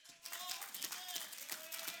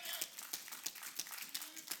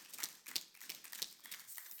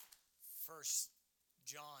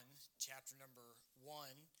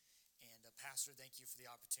Pastor, thank you for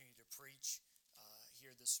the opportunity to preach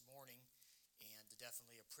here this morning, and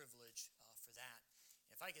definitely a privilege for that.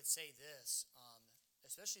 If I could say this,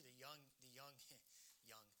 especially the young, I'm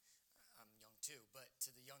young too, but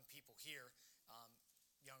to the young people here,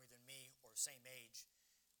 younger than me or same age,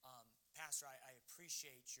 Pastor, I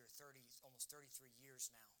appreciate your almost 33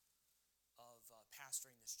 years now of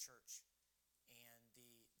pastoring this church and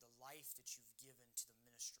the life that you've given to the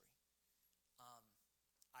ministry.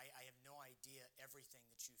 I have no idea everything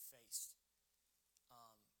that you've faced,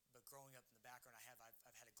 but growing up in the background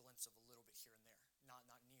I've had a glimpse of a little bit here and there, not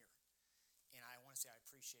near. And I want to say I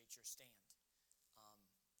appreciate your stand.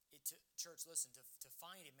 Church, listen, to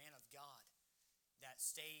find a man of God that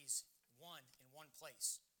stays in one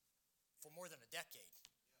place for more than a decade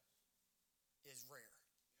is rare.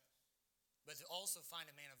 But to also find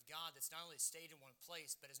a man of God that's not only stayed in one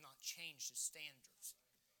place, but has not changed his standards,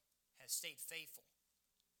 has stayed faithful.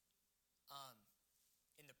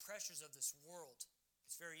 In the pressures of this world,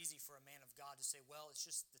 it's very easy for a man of God to say, well, it's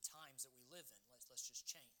just the times that we live in. Let's just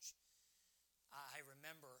change. I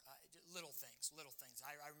remember little things.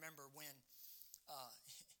 I remember when,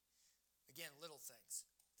 again, little things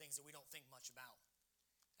that we don't think much about.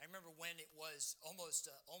 I remember when it was almost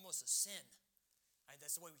a sin.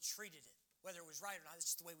 That's the way we treated it. Whether it was right or not,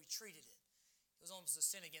 it's just the way we treated it. It was almost a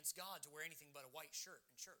sin against God to wear anything but a white shirt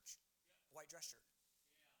in church, a white dress shirt.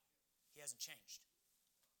 He hasn't changed.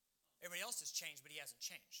 Everybody else has changed, but he hasn't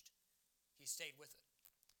changed. He stayed with it.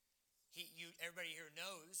 Everybody here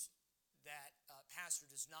knows that pastor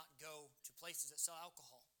does not go to places that sell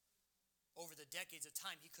alcohol. Over the decades of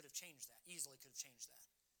time, he could have changed that, easily could have changed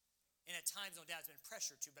that. And at times, no doubt, it's been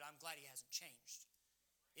pressure to, but I'm glad he hasn't changed.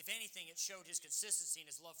 If anything, it showed his consistency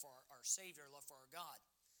and his love for our Savior, love for our God.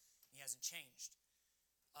 He hasn't changed.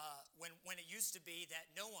 When it used to be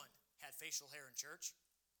that no one had facial hair in church,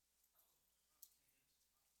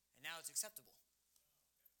 and now it's acceptable.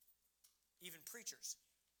 Even preachers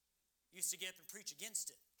used to get up and preach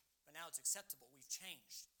against it, but now it's acceptable. We've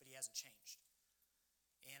changed, but he hasn't changed.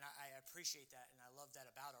 And I appreciate that, and I love that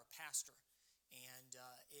about our pastor. And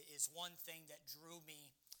it is one thing that drew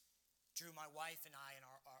my wife and I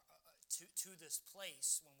to this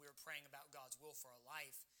place when we were praying about God's will for our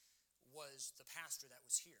life was the pastor that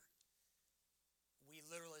was here. We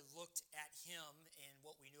literally looked at him and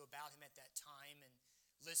what we knew about him at that time and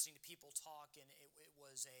listening to people talk, and it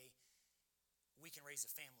was we can raise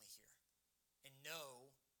a family here and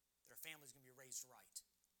know that our family's going to be raised right.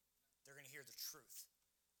 They're going to hear the truth.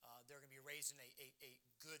 They're going to be raised in a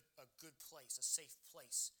good place, a safe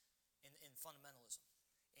place in fundamentalism.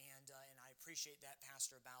 And I appreciate that,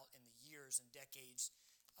 Pastor, about in the years and decades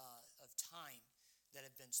of time that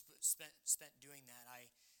have been spent doing that.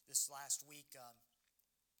 This last week,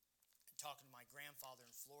 talking to my grandfather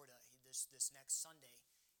in Florida, this next Sunday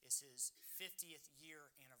is his 50th year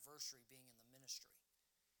anniversary being in the ministry.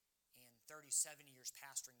 And 37 years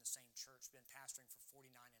pastoring the same church, been pastoring for 49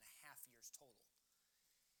 and a half years total.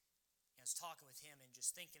 And I was talking with him and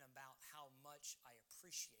just thinking about how much I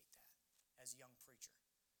appreciate that as a young preacher.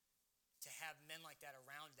 To have men like that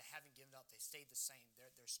around that haven't given up, they stayed the same, they're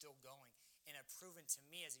still going, and have proven to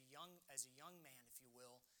me as a young man, if you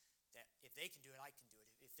will, that if they can do it, I can do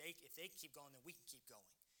it. If they keep going, then we can keep going.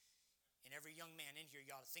 And every young man in here,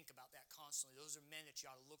 you ought to think about that constantly. Those are men that you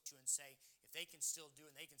ought to look to and say, if they can still do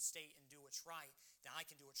it and they can stay and do what's right, then I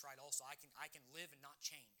can do what's right also. I can live and not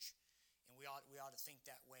change. And we ought to think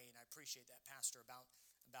that way. And I appreciate that, Pastor, about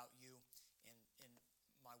you. And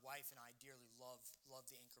my wife and I dearly love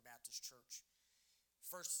the Anchor Baptist Church.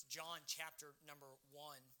 1 John chapter number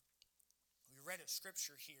 1. We read a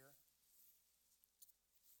scripture here.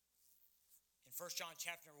 In 1 John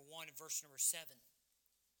chapter number 1 and verse number 7.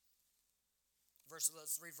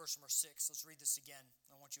 Let's read verse number 6. Let's read this again.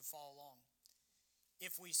 I want you to follow along.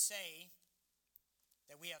 If we say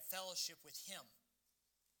that we have fellowship with him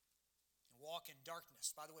and walk in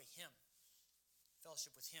darkness. By the way, him.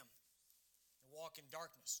 Fellowship with him. And walk in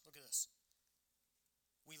darkness. Look at this.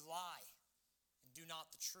 We lie and do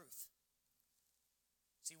not the truth.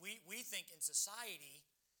 See, we think in society,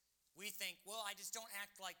 we think, well, I just don't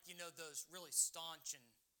act like, those really staunch and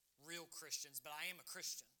real Christians, but I am a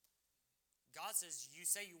Christian. God says you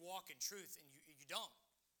say you walk in truth and you don't.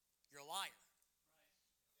 You're a liar.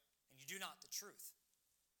 And you do not the truth.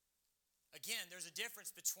 Again, there's a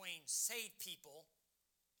difference between saved people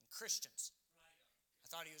and Christians.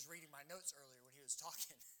 I thought he was reading my notes earlier when he was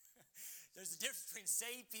talking. There's a difference between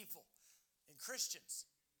saved people and Christians.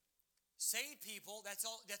 Saved people, that's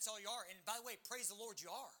all you are. And by the way, praise the Lord,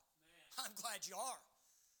 you are. Man. I'm glad you are.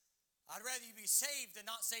 I'd rather you be saved than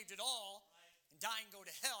not saved at all. And die and go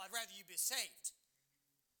to hell. I'd rather you be saved.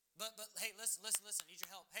 But hey, listen, I need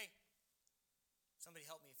your help. Hey, somebody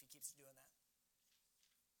help me if he keeps doing that.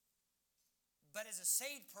 But as a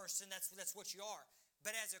saved person, that's what you are.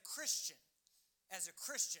 But as a Christian,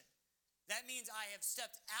 that means I have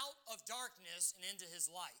stepped out of darkness and into his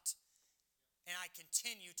light. And I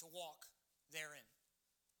continue to walk therein.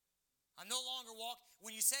 I'm no longer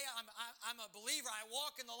when you say I'm a believer, I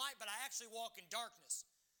walk in the light, but I actually walk in darkness.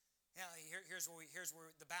 Now, here's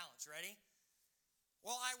where the balance, ready?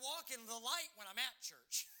 Well, I walk in the light when I'm at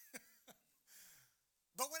church.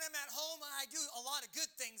 But when I'm at home, I do a lot of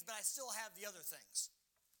good things, but I still have the other things.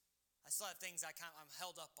 I still have things I'm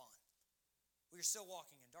held up on. Well, you're still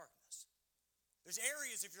walking in darkness. There's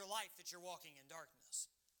areas of your life that you're walking in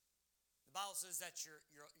darkness. The Bible says that you're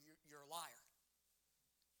a liar.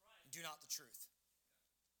 And do not the truth.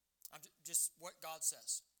 I'm just what God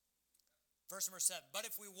says. Verse number 7. But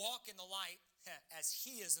if we walk in the light, as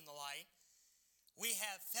he is in the light, we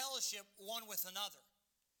have fellowship one with another.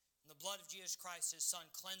 And the blood of Jesus Christ, his Son,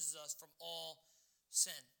 cleanses us from all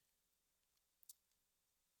sin.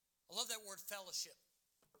 I love that word fellowship.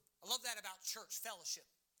 I love that about church, fellowship.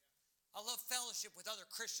 I love fellowship with other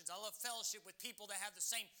Christians. I love fellowship with people that have the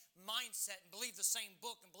same mindset and believe the same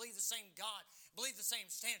book and believe the same God, believe the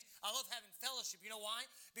same standards. I love having fellowship. You know why?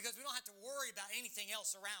 Because we don't have to worry about anything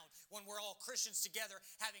else around when we're all Christians together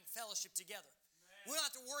having fellowship together. We don't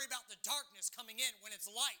have to worry about the darkness coming in when it's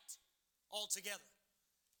light all together.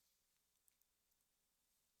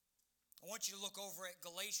 I want you to look over at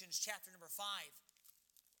Galatians chapter number 5.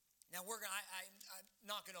 Now, I'm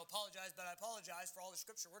not going to apologize, but I apologize for all the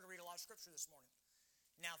scripture. We're going to read a lot of scripture this morning.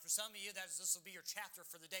 Now, for some of you, this will be your chapter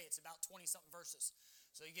for the day. It's about 20-something verses.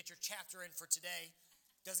 So you get your chapter in for today.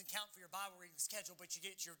 Doesn't count for your Bible reading schedule, but you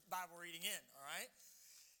get your Bible reading in, all right?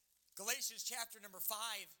 Galatians chapter number 5.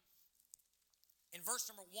 In verse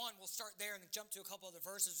number 1, we'll start there and jump to a couple other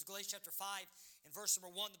verses. Galatians chapter 5, in verse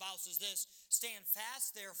number 1, the Bible says this: Stand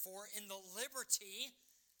fast, therefore, in the liberty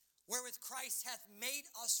wherewith Christ hath made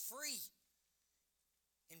us free.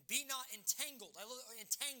 And be not entangled,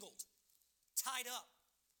 tied up.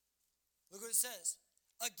 Look what it says.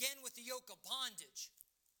 Again with the yoke of bondage.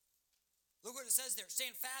 Look what it says there.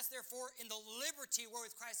 Stand fast, therefore, in the liberty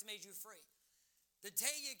wherewith Christ hath made you free. The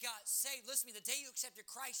day you got saved, listen to me, the day you accepted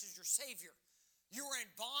Christ as your Savior, you were in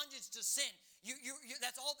bondage to sin.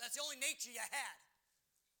 That's the only nature you had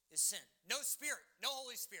is sin. No Spirit, no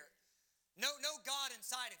Holy Spirit. No God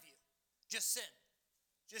inside of you. Just sin.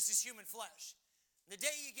 Just as human flesh. The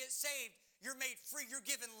day you get saved, you're made free. You're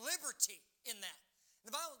given liberty in that.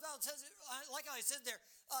 The Bible says, like I said there,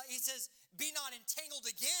 he says, be not entangled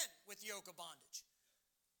again with the yoke of bondage.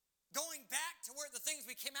 Going back to where the things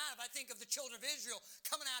we came out of, I think of the children of Israel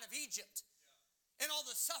coming out of Egypt. And all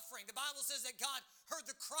the suffering. The Bible says that God heard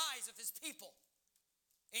the cries of his people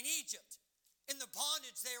in Egypt, in the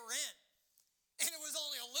bondage they were in. And it was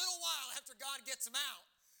only a little while after God gets them out,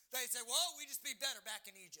 they say, well, we just be better back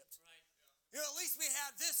in Egypt. Right. You know, at least we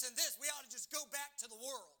have this and this. We ought to just go back to the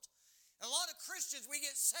world. And a lot of Christians, we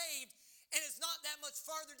get saved, and it's not that much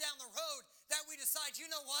farther down the road that we decide, you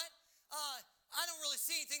know what? I don't really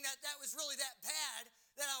see anything that was really that bad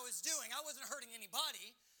that I was doing. I wasn't hurting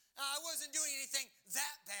anybody. I wasn't doing anything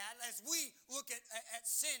that bad as we look at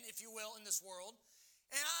sin, if you will, in this world.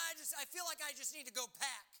 And I feel like I just need to go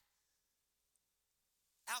back.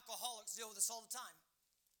 Alcoholics deal with this all the time.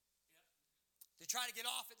 Yep. They try to get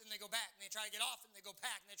off it, then they go back. And they try to get off it, and they go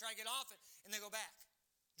back. And they try to get off it, and they go back.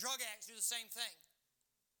 Drug addicts do the same thing.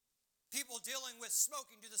 People dealing with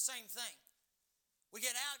smoking do the same thing. We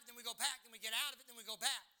get out of it, then we go back. Then we get out of it, then we go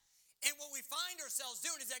back. And what we find ourselves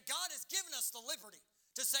doing is that God has given us the liberty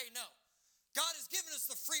to say no. God has given us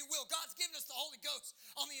the free will. God's given us the Holy Ghost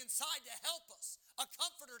on the inside to help us, a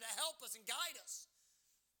comforter to help us and guide us.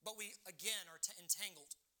 But we, again, are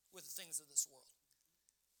entangled with the things of this world.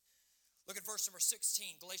 Look at verse number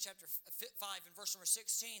 16, Galatians chapter 5 and verse number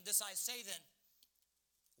 16. This I say then,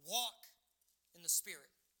 walk in the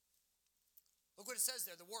Spirit. Look what it says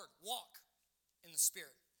there, the word, walk in the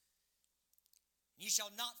Spirit. Ye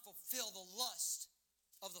shall not fulfill the lust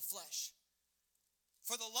of the flesh.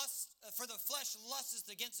 For the flesh lusteth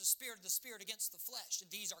against the Spirit against the flesh. And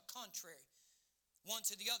these are contrary one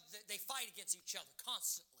to the other. They fight against each other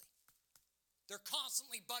constantly. They're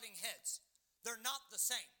constantly butting heads. They're not the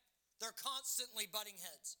same. They're constantly butting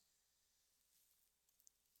heads.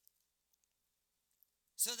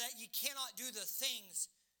 So that ye cannot do the things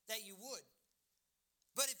that you would.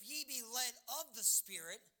 But if ye be led of the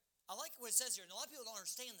Spirit, I like what it says here, and a lot of people don't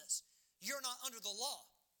understand this. You're not under the law.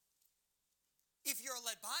 if you're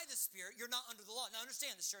led by the Spirit, you're not under the law. Now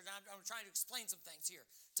understand this, church. I'm trying to explain some things here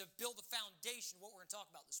to build the foundation of what we're going to talk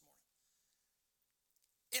about this morning.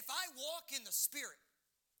 If I walk in the Spirit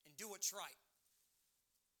and do what's right,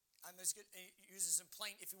 I'm just going to use this in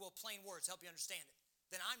plain, if you will, plain words to help you understand it,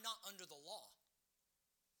 then I'm not under the law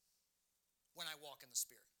when I walk in the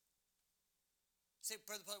Spirit. You say,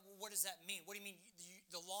 Brother, what does that mean? What do you mean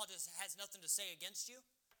the law has nothing to say against you?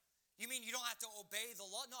 You mean you don't have to obey the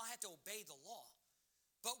law? No, I have to obey the law.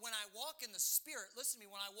 But when I walk in the Spirit, listen to me,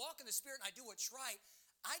 when I walk in the Spirit and I do what's right,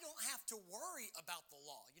 I don't have to worry about the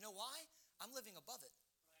law. You know why? I'm living above it.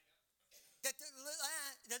 That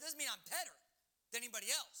doesn't mean I'm better than anybody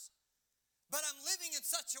else. But I'm living in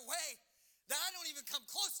such a way that I don't even come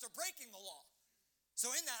close to breaking the law. So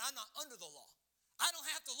in that, I'm not under the law. I don't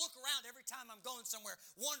have to look around every time I'm going somewhere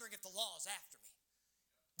wondering if the law is after me.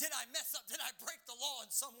 Did I mess up? Did I break the law in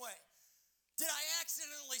some way? Did I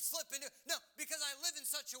accidentally slip into it? No, because I live in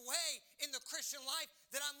such a way in the Christian life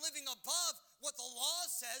that I'm living above what the law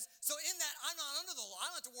says. So in that, I'm not under the law. I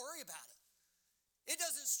don't have to worry about it. It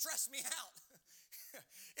doesn't stress me out.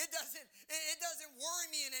 It doesn't worry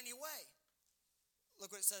me in any way.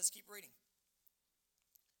 Look what it says. Keep reading.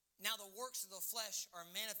 Now the works of the flesh are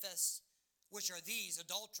manifest, which are these: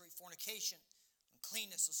 adultery, fornication,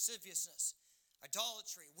 uncleanness, lasciviousness,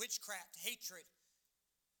 idolatry, witchcraft, hatred.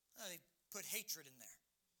 They put hatred in there.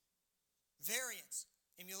 Variance,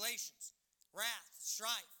 emulations, wrath,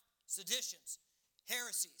 strife, seditions,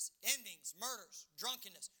 heresies, envyings, murders,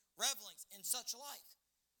 drunkenness, revelings, and such like.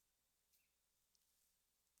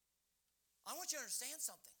 I want you to understand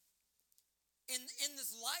something. In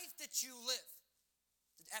this life that you live,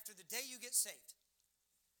 after the day you get saved,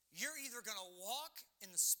 you're either going to walk in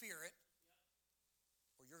the Spirit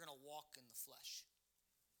or you're going to walk in the flesh.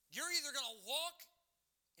 You're either going to walk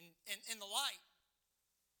in the light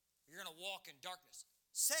or you're going to walk in darkness.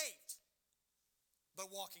 Saved, but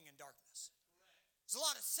walking in darkness. There's a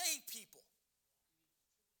lot of saved people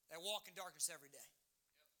that walk in darkness every day.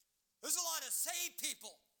 There's a lot of saved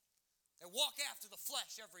people that walk after the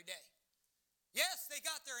flesh every day. Yes, they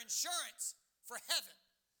got their insurance for heaven,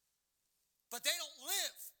 but they don't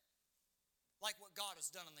live like what God has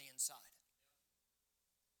done on the inside.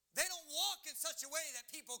 They don't walk in such a way that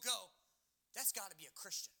people go, that's got to be a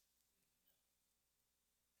Christian.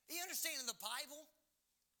 You understand in the Bible,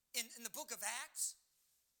 in the book of Acts,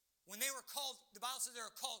 when they were called, the Bible says they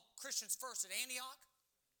were called Christians first at Antioch.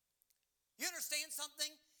 You understand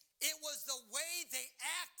something? It was the way they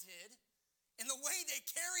acted and the way they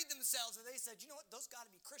carried themselves that they said, you know what, those got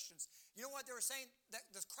to be Christians. You know what they were saying? That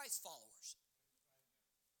the Christ followers.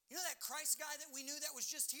 You know that Christ guy that we knew that was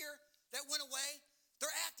just here, that went away?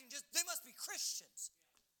 They're acting they must be Christians.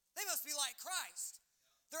 They must be like Christ.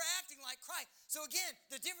 They're acting like Christ. So again,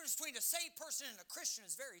 the difference between a saved person and a Christian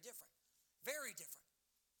is very different. Very different.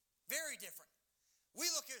 Very different. We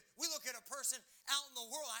look at a person out in the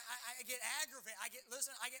world. I get aggravated.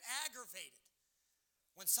 I get aggravated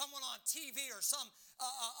when someone on TV or some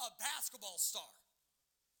a basketball star,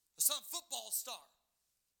 or some football star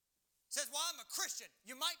says, "Well, I'm a Christian."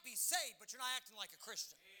 You might be saved, but you're not acting like a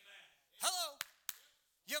Christian. Amen. Hello.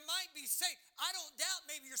 You might be saved. I don't doubt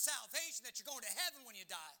maybe your salvation, that you're going to heaven when you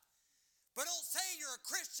die. But don't say you're a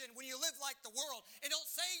Christian when you live like the world. And don't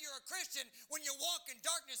say you're a Christian when you walk in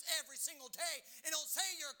darkness every single day. And don't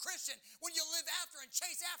say you're a Christian when you live after and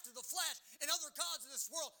chase after the flesh and other gods of this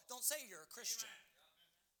world. Don't say you're a Christian.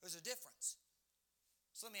 Amen. There's a difference.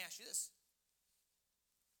 So let me ask you this.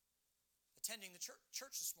 Attending the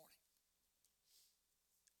church this morning.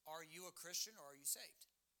 Are you a Christian or are you saved?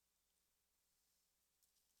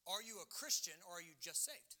 Are you a Christian or are you just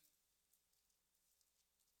saved?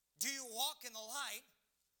 Do you walk in the light?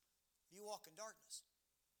 Do you walk in darkness?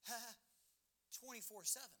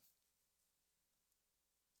 24/7.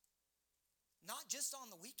 Not just on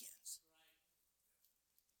the weekends.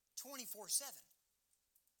 24/7.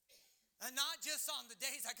 And not just on the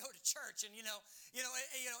days I go to church and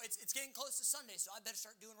it's getting close to Sunday, so I better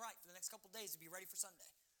start doing right for the next couple of days to be ready for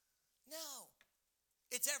Sunday. No.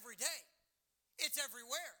 It's every day. It's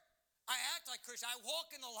everywhere. I act like Christian. I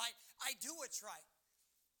walk in the light. I do what's right.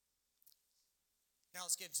 Now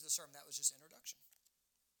let's get into the sermon. That was just introduction.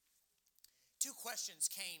 2 questions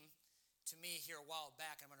came to me here a while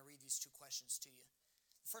back. I'm going to read these 2 questions to you.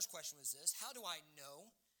 The first question was this: how do I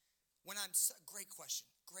know when I'm... Great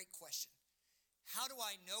question. How do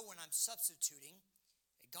I know when I'm substituting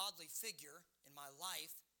a godly figure in my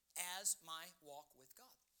life as my walk with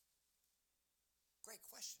God? Great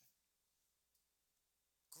question.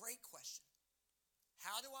 Great question.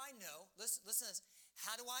 How do I know, listen to this,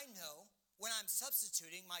 how do I know when I'm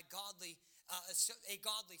substituting my godly a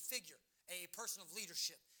godly figure, a person of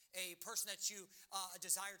leadership, a person that you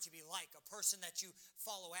desire to be like, a person that you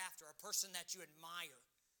follow after, a person that you admire.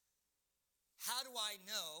 How do I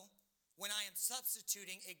know when I am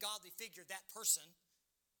substituting a godly figure, that person,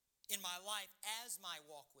 in my life as my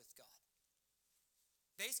walk with God?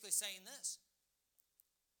 Basically saying this.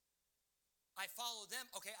 I follow them.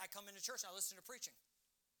 Okay, I come into church, I listen to preaching,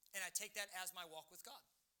 and I take that as my walk with God.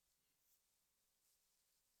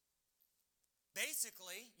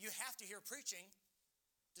 Basically, you have to hear preaching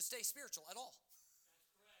to stay spiritual at all.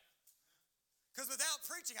 That's correct. Because without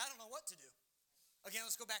preaching, I don't know what to do. Again,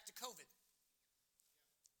 let's go back to COVID.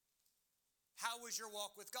 How was your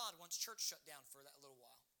walk with God once church shut down for that little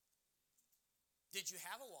while? Did you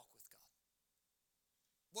have a walk with God?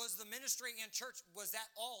 Was the ministry in church, was that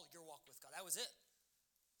all your walk with God? That was it.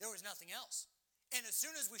 There was nothing else. And as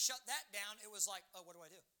soon as we shut that down, it was like, oh, what do I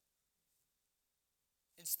do?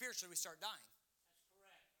 And spiritually, we start dying. That's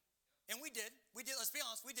correct. And we did. Let's be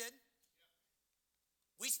honest, we did.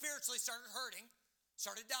 We spiritually started hurting,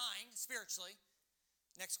 started dying spiritually.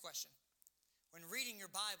 Next question. When reading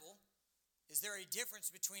your Bible, is there a difference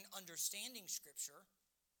between understanding Scripture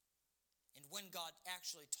and when God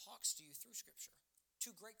actually talks to you through Scripture?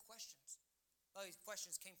 Two great questions. Well, these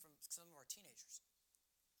questions came from some of our teenagers.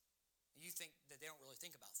 You think that they don't really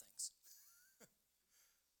think about things.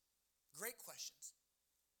 Great questions.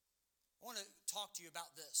 I want to talk to you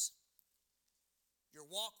about this. Your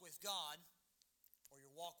walk with God or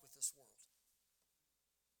your walk with this world.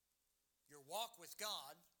 Your walk with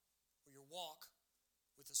God or your walk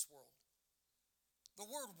with this world. The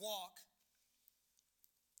word walk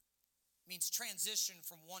means transition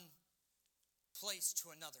from one place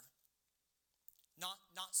to another. Not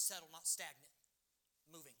settle, not stagnant.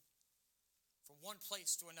 Moving from one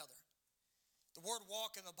place to another. The word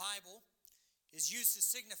walk in the Bible is used to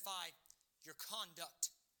signify your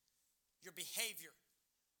conduct, your behavior,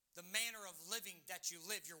 the manner of living that you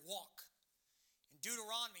live, your walk. In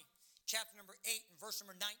Deuteronomy chapter number 8 and verse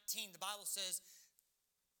number 19, the Bible says,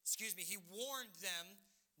 he warned them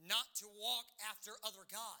not to walk after other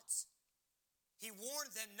gods. He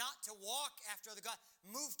warned them not to walk after other gods,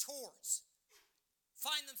 move towards,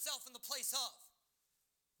 find themselves in the place of,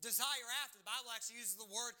 desire after. The Bible actually uses the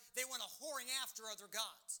word, they went a whoring after other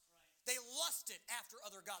gods. Right. They lusted after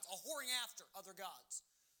other gods, a whoring after other gods.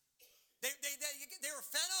 They were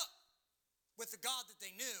fed up with the God that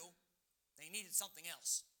they knew. They needed something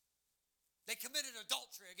else. They committed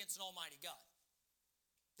adultery against an almighty God.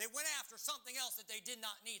 They went after something else that they did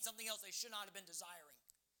not need, something else they should not have been desiring.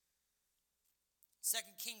 2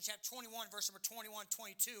 Kings chapter 21, verse number 21,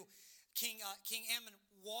 22, King Ammon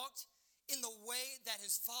walked in the way that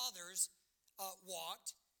his fathers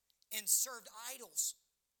walked and served idols.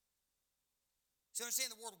 So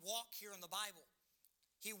understand the word walk here in the Bible.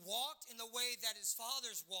 He walked in the way that his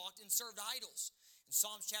fathers walked and served idols. In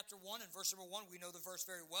Psalms chapter 1 and verse number 1, we know the verse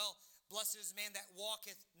very well. Blessed is the man that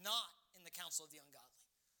walketh not in the counsel of the ungodly.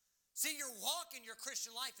 See, your walk in your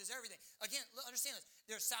Christian life is everything. Again, understand this.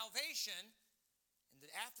 There's salvation, and then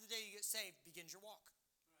after the day you get saved, begins your walk. Right.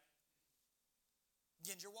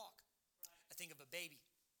 Begins your walk. Right. I think of a baby.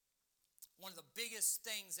 One of the biggest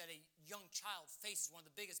things that a young child faces, one of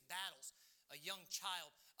the biggest battles a young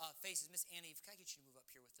child faces. Miss Annie, can I get you to move up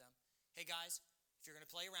here with them? Hey guys, if you're going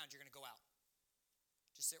to play around, you're going to go out.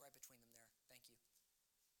 Just sit right between them there. Thank you.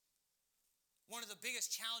 One of the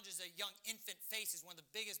biggest challenges a young infant faces, one of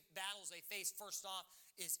the biggest battles they face first off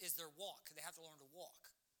is their walk. They have to learn to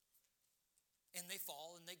walk. And they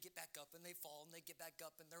fall and they get back up and they fall and they get back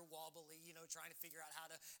up and they're wobbly, trying to figure out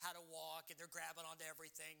how to walk, and they're grabbing onto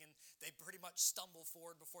everything and they pretty much stumble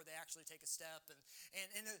forward before they actually take a step.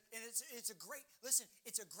 And it's a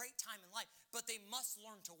great time in life, but they must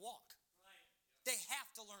learn to walk. Right. They have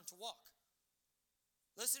to learn to walk.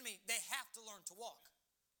 Listen to me, they have to learn to walk.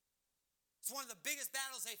 It's one of the biggest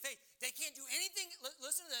battles they face. They can't do anything,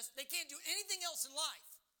 listen to this, they can't do anything else in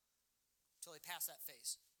life until they pass that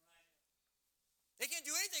phase. Right. They can't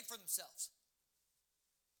do anything for themselves.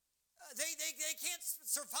 They can't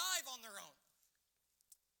survive on their own.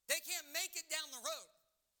 They can't make it down the road.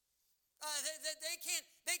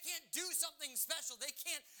 They can't do something special. They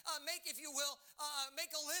can't make, if you will,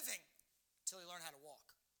 make a living until they learn how to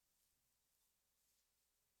walk.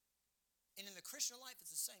 And in the Christian life,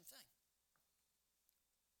 it's the same thing.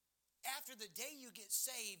 After the day you get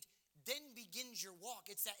saved, then begins your walk.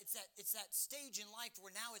 It's that stage in life where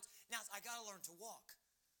now I got to learn to walk.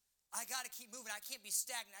 I got to keep moving. I can't be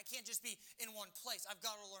stagnant. I can't just be in one place. I've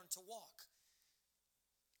got to learn to walk.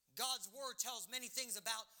 God's word tells many things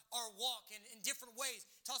about our walk in different ways.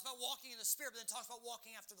 It talks about walking in the spirit, but then it talks about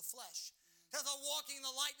walking after the flesh. It talks about walking in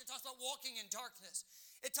the light. It talks about walking in darkness.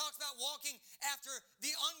 It talks about walking after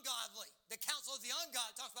the ungodly. The counsel of the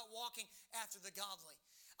ungodly. It talks about walking after the godly.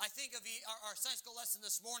 I think of our Sunday school lesson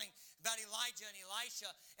this morning about Elijah and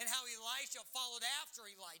Elisha and how Elisha followed after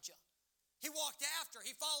Elijah. He walked after.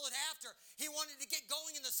 He followed after. He wanted to get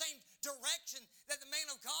going in the same direction that the man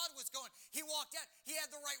of God was going. He walked out. He had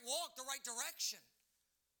the right walk, the right direction.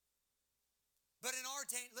 But in our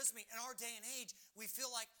day, listen to me, in our day and age, we feel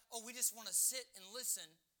like, oh, we just want to sit and listen,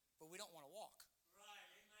 but we don't want to walk. Right,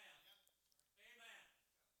 amen. Amen.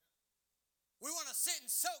 We want to sit and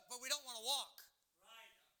soak, but we don't want to walk. Right.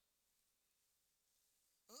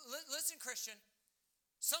 Listen, Christian,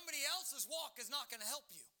 somebody else's walk is not going to help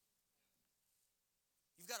you.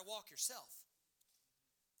 You've got to walk yourself.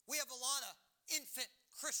 We have a lot of infant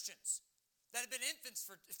Christians that have been infants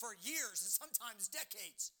for years and sometimes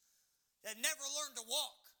decades that never learned to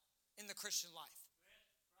walk in the Christian life.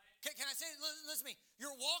 Right. Can I say, listen to me,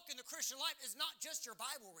 your walk in the Christian life is not just your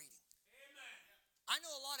Bible reading. Amen. I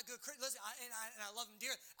know a lot of good Christians, listen, and I love them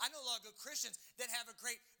dearly. I know a lot of good Christians that have a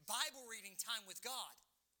great Bible reading time with God.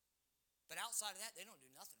 But outside of that, they don't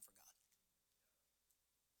do nothing for God.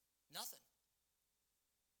 Nothing.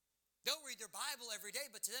 They'll read their Bible every day,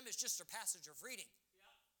 but to them it's just a passage of reading. Yeah.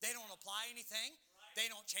 They don't apply anything. Right. They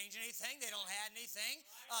don't change anything. They don't add anything.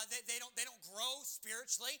 Right. They don't grow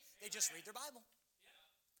spiritually. They just read their Bible.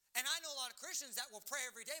 Yeah. And I know a lot of Christians that will pray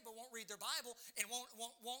every day but won't read their Bible and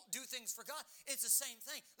won't do things for God. It's the same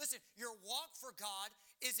thing. Listen, your walk for God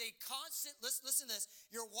is a constant, listen to this,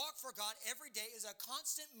 your walk for God every day is a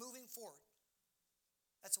constant moving forward.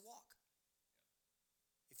 That's a walk.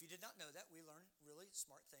 If you did not know that, we learn really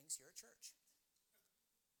smart things here at church.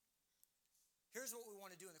 Here's what we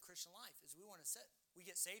want to do in the Christian life is we want to sit. We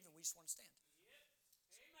get saved and we just want to stand. Yep.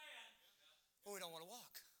 Amen. But we don't want to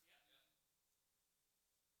walk.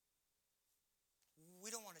 We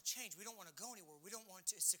don't want to change. We don't want to go anywhere. We don't want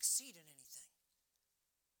to succeed in anything.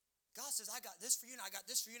 God says, I got this for you, and I got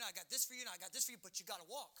this for you, and I got this for you, and I got this for you, but you got to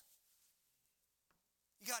walk.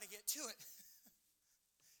 You got to get to it.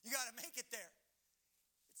 You got to make it there.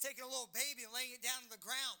 It's taking a little baby and laying it down on the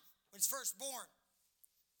ground when it's first born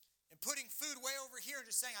and putting food way over here and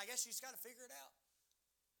just saying, I guess you just got to figure it out.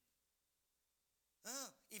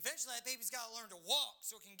 Eventually, that baby's got to learn to walk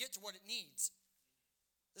so it can get to what it needs.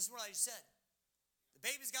 This is what I just said. The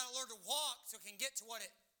baby's got to learn to walk so it can get to what it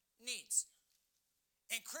needs.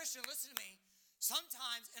 And Christian, listen to me.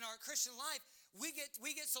 Sometimes in our Christian life, we get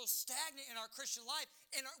so stagnant in our Christian life,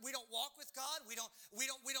 and we don't walk with God. We don't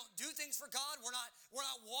do things for God. We're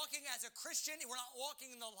not walking as a Christian. We're not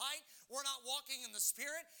walking in the light. We're not walking in the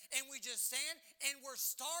Spirit, and we just stand and we're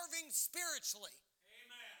starving spiritually.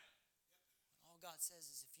 Amen. All God says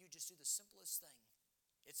is, if you just do the simplest thing,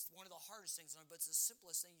 it's one of the hardest things, but it's the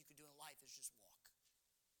simplest thing you can do in life is just walk.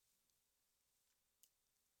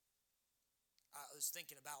 I was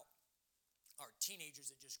thinking about our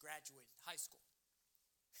teenagers that just graduated high school.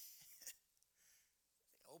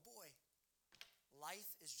 Oh boy,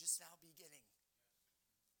 life is just now beginning.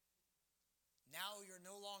 Now you're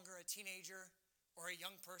no longer a teenager or a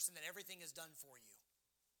young person that everything is done for you.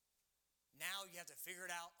 Now you have to figure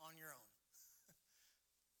it out on your own.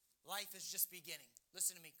 Life is just beginning.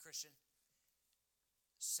 Listen to me, Christian.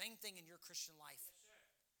 Same thing in your Christian life. Yes, sir.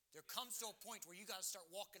 There comes to a point where you got to start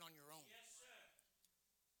walking on your own. Yes, sir.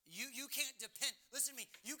 You can't depend, listen to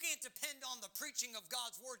me, you can't depend on the preaching of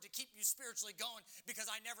God's word to keep you spiritually going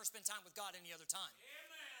because I never spend time with God any other time.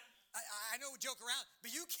 Amen. I know we joke around,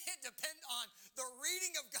 but you can't depend on the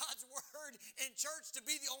reading of God's word in church to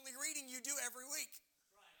be the only reading you do every week.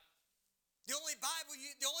 Right. The only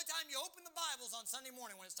time you open the Bible is on Sunday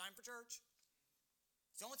morning when it's time for church.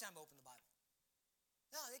 It's the only time I open the Bible.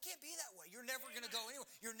 No, it can't be that way. You're never going to go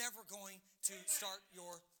anywhere. You're never going to start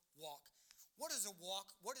your walk. What does walking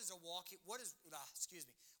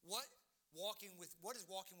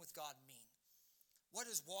with God mean? What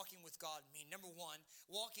does walking with God mean? Number one,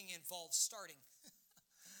 walking involves starting.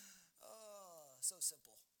 Oh, so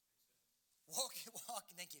simple.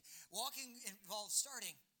 Thank you. Walking involves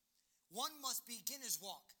starting. One must begin his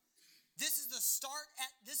walk. This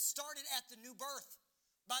started at the new birth.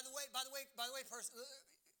 By the way,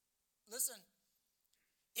 listen.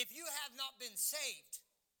 If you have not been saved,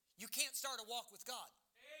 you can't start a walk with God.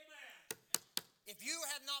 Amen. If you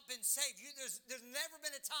have not been saved, there's never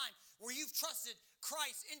been a time where you've trusted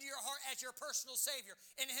Christ into your heart as your personal Savior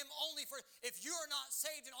and Him only for. If you are not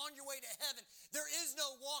saved and on your way to heaven, there is no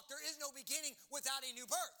walk, there is no beginning without a new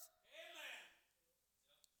birth. Amen.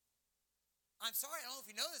 I'm sorry, I don't know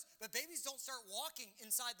if you know this, but babies don't start walking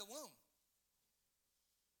inside the womb.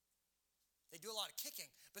 They do a lot of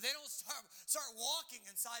kicking, but they don't start walking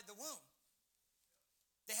inside the womb.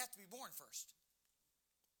 They have to be born first.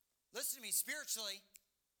 Listen to me, spiritually,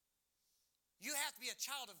 you have to be a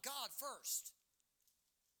child of God first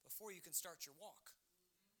before you can start your walk.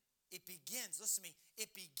 It begins, listen to me,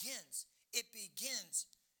 it begins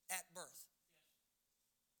at birth.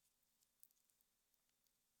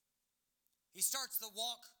 He starts the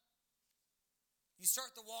walk. You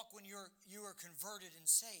start the walk when you are converted and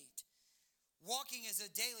saved. Walking is a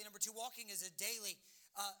daily, number 2, walking is a daily,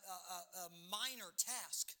 a minor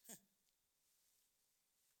task.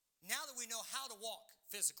 Now that we know how to walk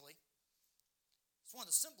physically, it's one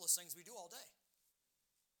of the simplest things we do all day.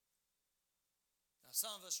 Now,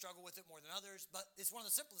 some of us struggle with it more than others, but it's one of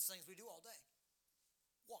the simplest things we do all day.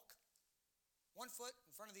 Walk. One foot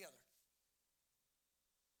in front of the other.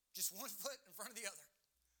 Just one foot in front of the other.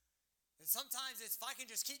 And sometimes if I can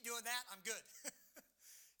just keep doing that, I'm good.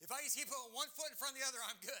 If I just keep putting one foot in front of the other,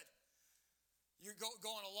 I'm good. You're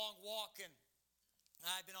going a long walk, and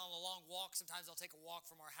I've been on a long walk. Sometimes I'll take a walk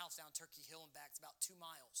from our house down Turkey Hill and back. It's about 2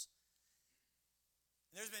 miles.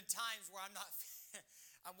 And there's been times where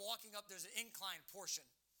I'm walking up, there's an incline portion,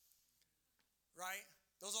 right?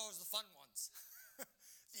 Those are always the fun ones,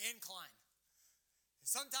 the incline. And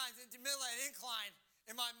sometimes in the middle of that incline,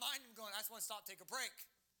 in my mind, I'm going, I just want to stop, take a break.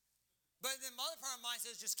 But then the other part of my mind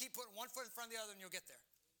says, just keep putting one foot in front of the other and you'll get there.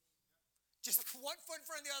 Just one foot in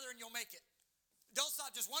front of the other and you'll make it. Don't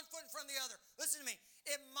stop, just one foot in front of the other. Listen to me.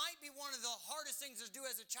 It might be one of the hardest things to do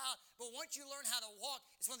as a child, but once you learn how to walk,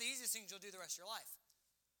 it's one of the easiest things you'll do the rest of your life.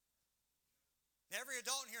 And every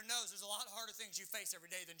adult in here knows there's a lot harder things you face every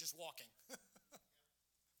day than just walking.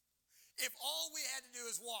 If all we had to do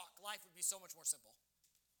is walk, life would be so much more simple.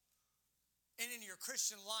 And in your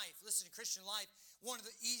Christian life, listen, in Christian life, one of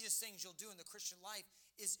the easiest things you'll do in the Christian life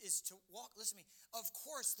is to walk. Listen to me. Of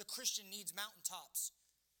course, the Christian needs mountaintops.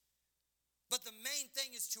 But the main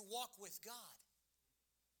thing is to walk with God.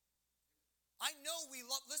 I know we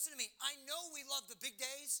love, listen to me, I know we love the big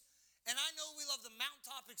days, and I know we love the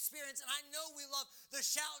mountaintop experience, and I know we love the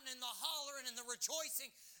shouting and the hollering and the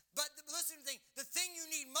rejoicing. But listen to the thing you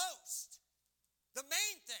need most, the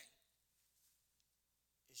main thing,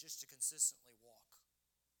 is just to consistently walk.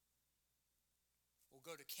 We'll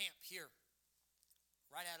go to camp here.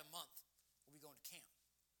 Right at a month, we'll be going to camp.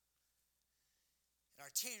 And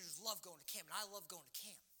our teenagers love going to camp, and I love going to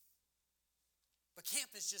camp. But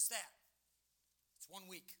camp is just that. It's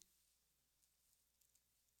 1 week.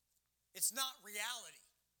 It's not reality.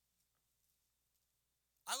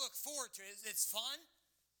 I look forward to it. It's fun.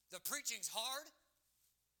 The preaching's hard.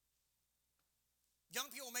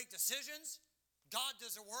 Young people make decisions. God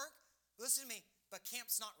does their work. Listen to me, but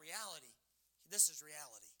camp's not reality. This is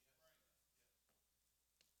reality.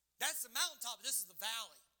 That's the mountaintop, this is the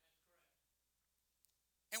valley.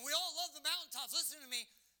 And we all love the mountaintops, listen to me,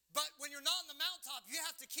 but when you're not on the mountaintop, you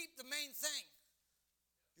have to keep the main thing.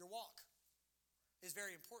 Your walk is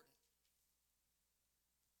very important.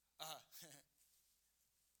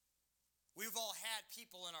 We've all had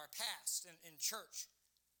people in our past in church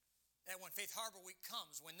that when Faith Harbor Week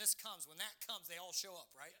comes, when this comes, when that comes, they all show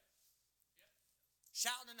up, right?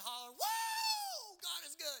 Shouting and hollering, woo, God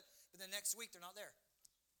is good. But the next week, they're not there.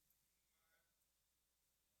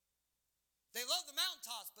 They love the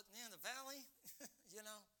mountaintops, but in the valley,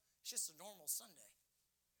 it's just a normal Sunday.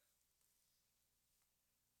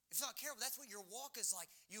 If you're not careful, that's what your walk is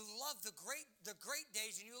like. You love the great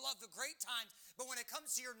days and you love the great times, but when it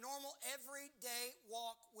comes to your normal, everyday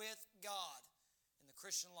walk with God in the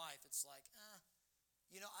Christian life, it's like,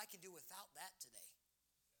 I can do without that today.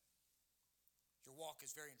 Your walk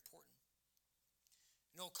is very important.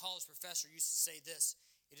 An old college professor used to say this: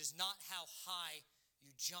 it is not how high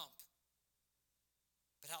you jump,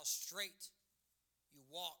 but how straight you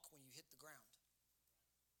walk when you hit the ground.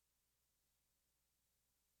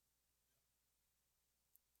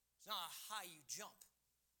 It's not how high you jump,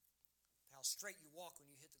 but how straight you walk when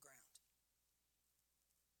you hit the ground.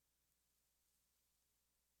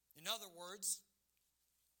 In other words,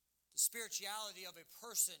 the spirituality of a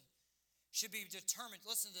person should be determined,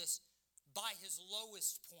 listen to this, by his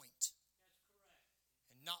lowest point. That's correct.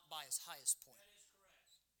 And not by his highest point. That is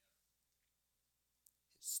correct.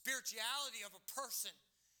 Spirituality of a person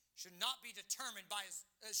should be determined by his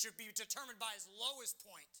lowest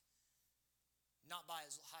point, not by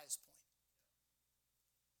his highest point.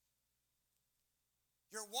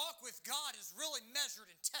 Your walk with God is really measured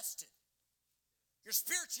and tested. Your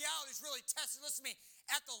spirituality is really tested, listen to me,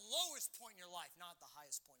 at the lowest point in your life, not the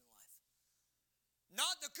highest point in life.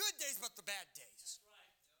 Not the good days, but the bad days. That's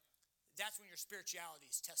right. That's when your spirituality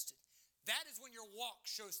is tested. That is when your walk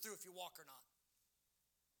shows through if you walk or not.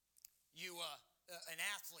 An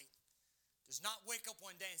athlete does not wake up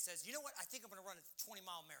one day and says, you know what, I think I'm going to run a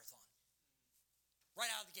 20-mile marathon.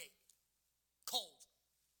 Right out of the gate. Cold.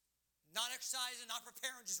 Not exercising, not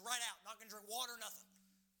preparing, just right out. Not going to drink water, nothing.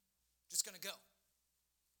 Just going to go.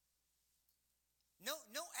 No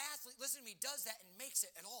athlete, listen to me, does that and makes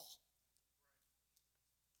it at all.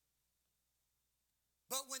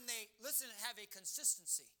 But when they, listen, have a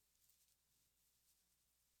consistency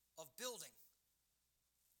of building,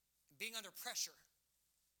 being under pressure,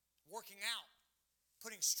 working out,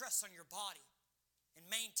 putting stress on your body, and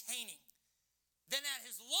maintaining, then at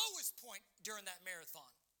his lowest point during that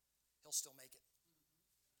marathon, he'll still make it.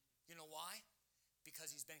 You know why?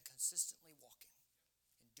 Because he's been consistently walking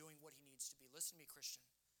and doing what he needs to be. Listen to me, Christian.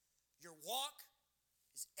 Your walk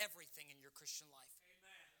is everything in your Christian life.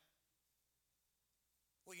 Amen.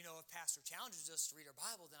 Well, you know, if Pastor challenges us to read our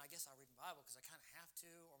Bible, then I guess I'll read the Bible because I kind of have to,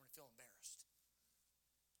 or I'm going to feel embarrassed.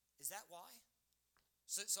 Is that why?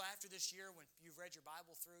 So after this year, when you've read your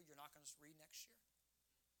Bible through, you're not going to read next year?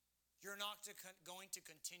 You're not going to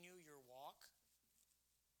continue your walk?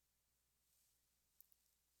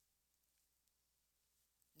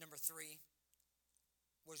 Number 3,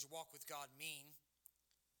 what does your walk with God mean?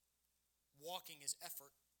 Walking is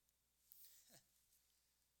effort.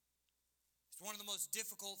 It's one of the most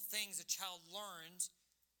difficult things a child learns,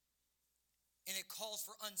 and it calls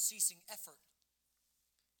for unceasing effort.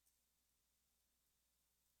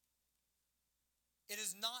 It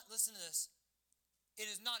is not, listen to this, it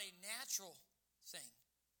is not a natural thing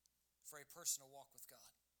for a person to walk with God.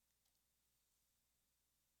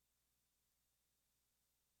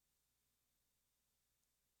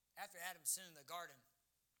 After Adam sinned in the garden,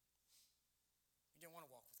 he didn't want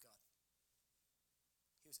to walk with God.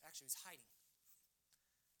 He was hiding.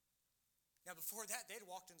 Now before that, they'd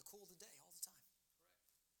walked in the cool of the day all the time. Correct.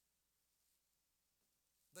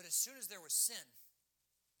 But as soon as there was sin,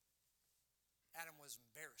 Adam was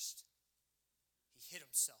embarrassed. He hid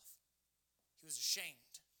himself. He was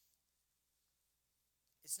ashamed.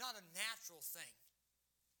 It's not a natural thing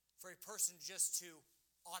for a person just to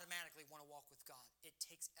automatically want to walk with God. It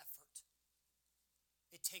takes effort.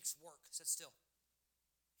 It takes work. Sit still.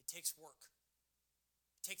 It takes work.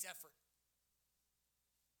 It takes effort.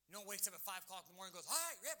 No one wakes up at 5 o'clock in the morning and goes, all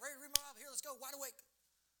right, ready to read my Bible. Here, let's go, wide awake.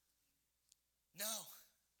 No.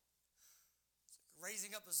 It's like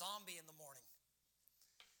raising up a zombie in the morning.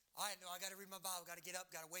 All right, no, I got to read my Bible, got to get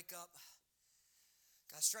up, got to wake up,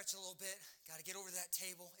 got to stretch a little bit, got to get over that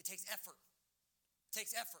table. It takes effort. It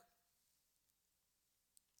takes effort.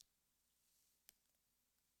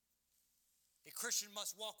 A Christian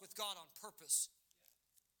must walk with God on purpose.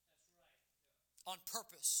 Yeah, that's right. On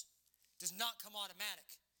purpose. Does not come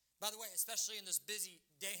automatic. By the way, especially in this busy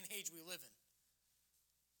day and age we live in.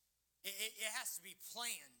 It has to be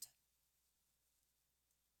planned.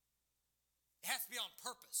 It has to be on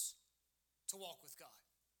purpose to walk with God.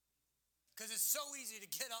 Because it's so easy to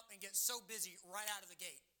get up and get so busy right out of the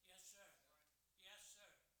gate. Yes, sir. Yes, sir.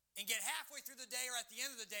 And get halfway through the day or at the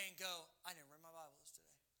end of the day and go, I didn't read my Bible today.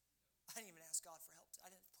 I didn't even ask God for help.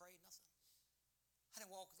 I didn't pray, nothing.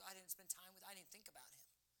 I didn't spend time with, I didn't think about Him.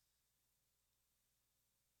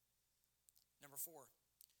 Number 4,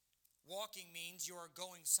 walking means you are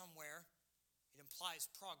going somewhere. It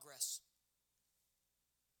implies progress.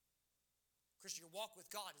 Christian, your walk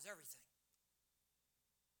with God is everything.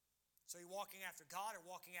 So are you walking after God or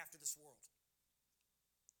walking after this world?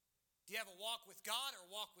 Do you have a walk with God or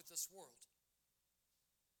a walk with this world?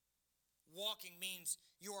 Walking means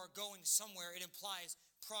you are going somewhere. It implies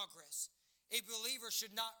progress. A believer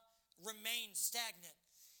should not remain stagnant.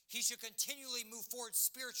 He should continually move forward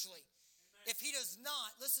spiritually. Amen. If he does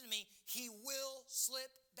not, listen to me, he will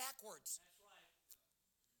slip backwards. That's right.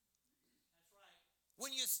 That's right.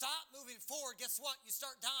 When you stop moving forward, guess what? You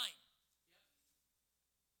start dying.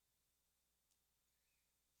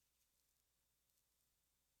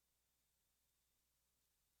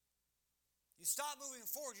 You stop moving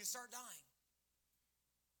forward, you start dying.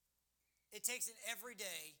 It takes an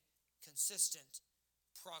everyday, consistent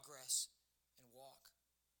progress and walk.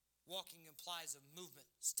 Walking implies a movement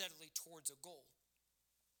steadily towards a goal.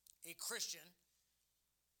 A Christian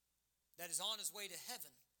that is on his way to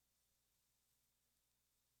heaven,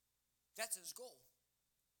 that's his goal.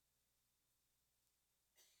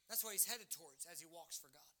 That's what he's headed towards as he walks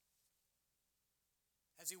for God.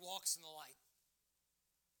 As he walks in the light.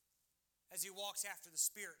 As he walks after the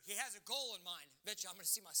Spirit. He has a goal in mind. Eventually, I'm going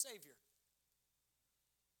to see my Savior.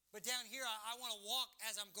 But down here, I want to walk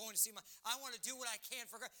as I'm going to see I want to do what I can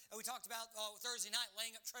for God. And we talked about Thursday night,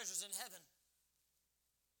 laying up treasures in heaven.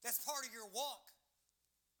 That's part of your walk.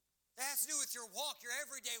 That has to do with your walk, your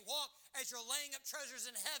everyday walk, as you're laying up treasures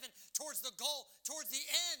in heaven towards the goal, towards the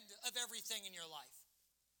end of everything in your life,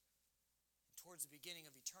 and towards the beginning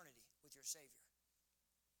of eternity with your Savior.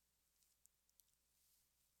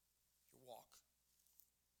 Your walk.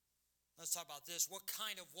 Let's talk about this. What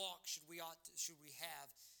kind of walk should we have?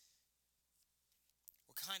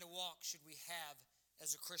 What kind of walk should we have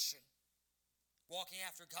as a Christian? Walking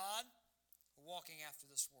after God or walking after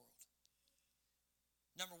this world?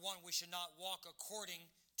 Number one, we should not walk according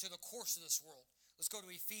to the course of this world. Let's go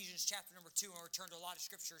to Ephesians chapter number 2, and we'll return to a lot of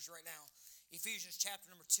scriptures right now. Ephesians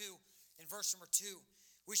chapter number 2, and verse number 2.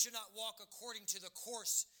 We should not walk according to the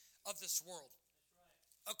course of this world. That's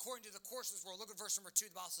right. According to the course of this world. Look at verse number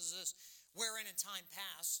 2. The Bible says this, wherein in time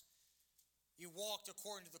past you walked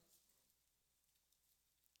according to the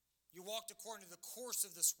course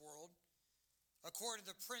of this world, according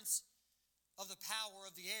to the prince of the power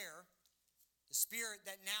of the air, the spirit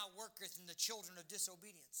that now worketh in the children of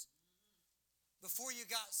disobedience. Before you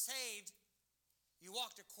got saved, you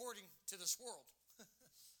walked according to this world.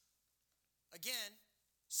 Again,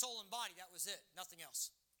 soul and body, that was it. Nothing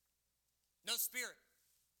else. No spirit.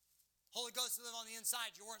 Holy Ghost live on the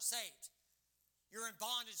inside. You weren't saved. You're in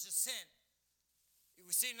bondage to sin.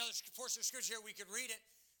 We see another portion of scripture here. We could read it.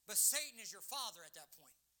 But Satan is your father at that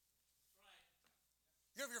point. Right.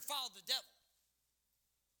 You're your father, the devil.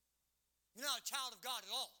 You're not a child of God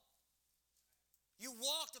at all. You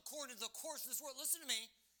walked according to the course of this world. Listen to me.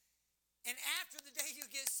 And after the day you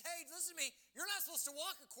get saved, listen to me, you're not supposed to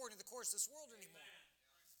walk according to the course of this world anymore. Amen.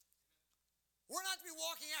 We're not to be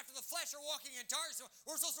walking after the flesh or walking in darkness.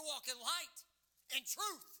 We're supposed to walk in light and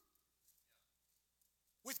truth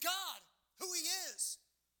with God, who He is.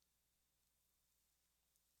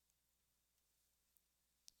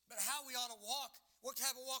 But how we ought to walk, what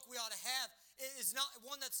type of walk we ought to have, is not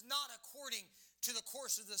one that's not according to the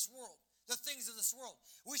course of this world, the things of this world.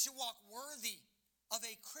 We should walk worthy of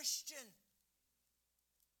a Christian.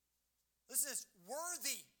 Listen to this,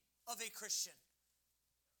 worthy of a Christian.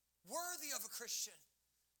 Worthy of a Christian.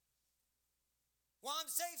 Well, I'm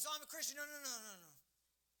saved, so I'm a Christian. No.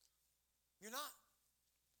 You're not.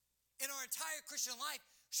 In our entire Christian life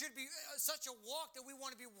should be such a walk that we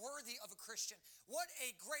want to be worthy of a Christian. What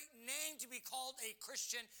a great name to be called a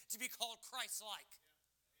Christian, to be called Christ-like.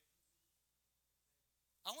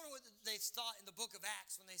 I wonder what they thought in the book of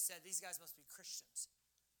Acts when they said, these guys must be Christians.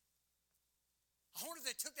 I wonder if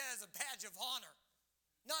they took that as a badge of honor.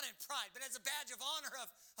 Not in pride, but as a badge of honor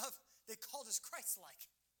of they called us Christ-like.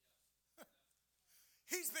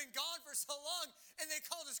 He's been gone for so long, and they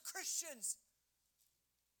called us Christians.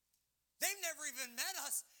 They've never even met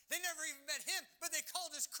us. They never even met Him, but they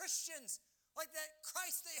called us Christians, like that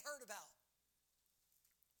Christ they heard about.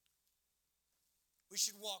 We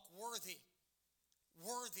should walk worthy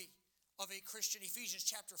of a Christian. Ephesians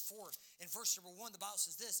chapter 4 and verse number 1, the Bible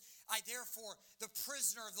says this, I therefore, the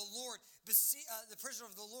prisoner of the Lord,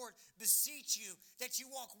 beseech you that you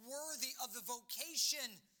walk worthy of the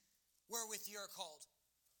vocation wherewith you are called.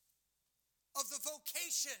 Of the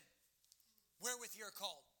vocation wherewith you are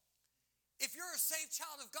called. If you're a saved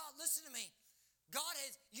child of God, listen to me. God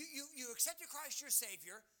has, you accepted Christ your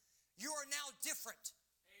Savior. You are now different.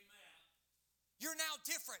 Amen. You're now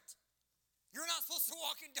different. You're not supposed to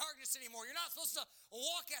walk in darkness anymore. You're not supposed to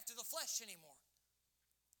walk after the flesh anymore.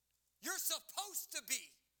 You're supposed to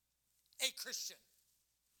be a Christian.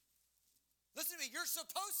 Listen to me. You're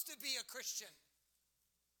supposed to be a Christian.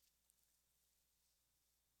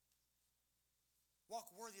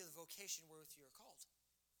 Walk worthy of the vocation wherewith you are called.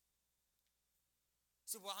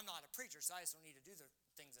 So, well, I'm not a preacher, so I just don't need to do the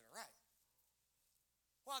things that are right.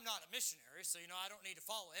 Well, I'm not a missionary, so, I don't need to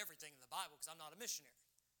follow everything in the Bible because I'm not a missionary.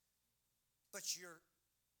 But you're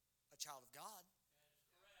a child of God. That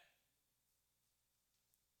is correct.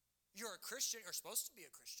 You're a Christian. You're supposed to be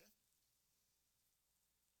a Christian.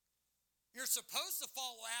 You're supposed to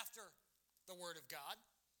follow after the Word of God.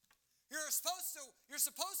 You're supposed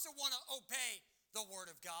to want to obey the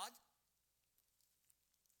Word of God.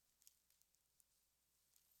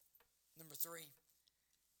 Number 3,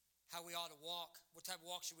 how we ought to walk. What type of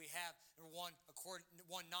walk should we have? Number 1,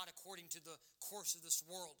 not according to the course of this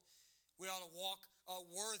world. We ought to walk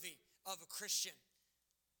worthy of a Christian.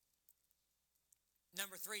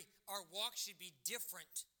 Number 3, our walk should be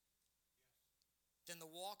different than the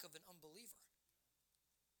walk of an unbeliever.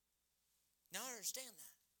 Now I understand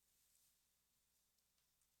that.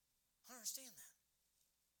 I understand that.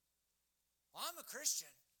 Well, I'm a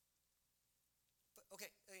Christian. But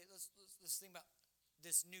okay, let's think about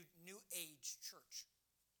this new age church.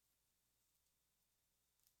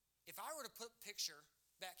 If I were to put a picture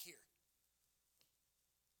back here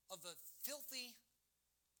of a filthy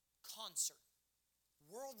concert,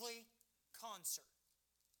 worldly concert.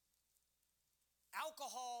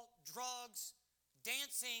 Alcohol, drugs,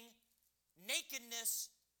 dancing,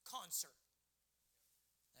 nakedness concert.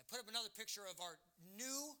 I put up another picture of our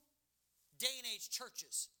new day and age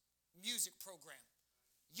churches music program.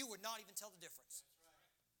 You would not even tell the difference.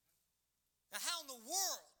 Now, how in the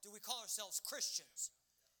world do we call ourselves Christians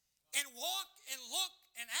and walk and look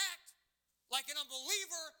and act like an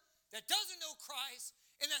unbeliever that doesn't know Christ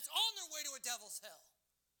and that's on their way to a devil's hell?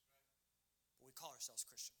 But we call ourselves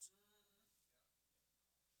Christians.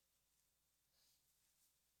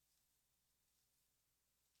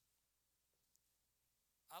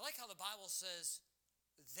 I like how the Bible says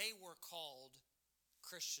they were called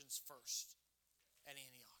Christians first at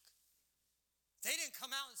Antioch. They didn't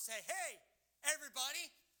come out and say, hey, everybody,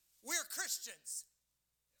 we're Christians.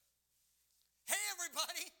 Hey,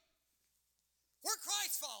 everybody, we're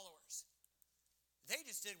Christ followers. They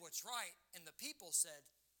just did what's right, and the people said,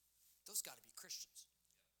 those got to be Christians.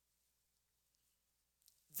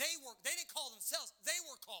 They didn't call themselves, they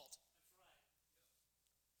were called.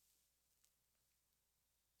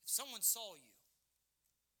 If someone saw you,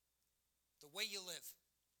 the way you live,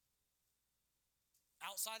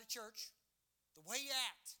 outside of church, the way you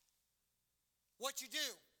act, what you do,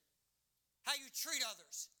 how you treat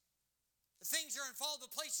others, the things that are involved, the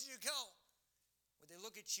places you go, would they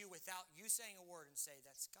look at you without you saying a word and say,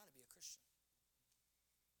 that's got to be a Christian?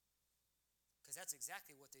 Because that's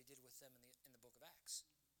exactly what they did with them in the book of Acts.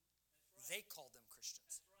 Right. They called them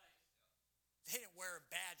Christians. Right. They didn't wear a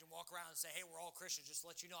badge and walk around and say, hey, we're all Christians, just to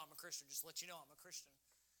let you know I'm a Christian, just to let you know I'm a Christian.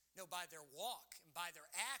 No, by their walk and by their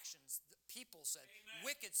actions, the people said, amen.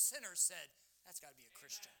 Wicked sinners said, that's got to be a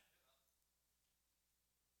Christian.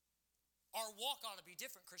 Amen. Our walk ought to be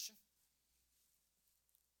different, Christian.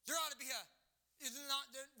 There ought to be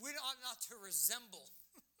we ought not to resemble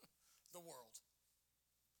the world.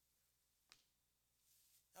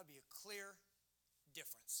 That would be a clear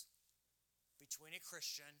difference between a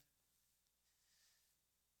Christian and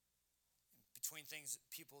between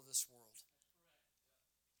people of this world.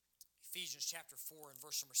 Ephesians chapter 4 and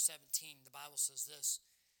verse number 17, the Bible says this.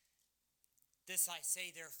 This I say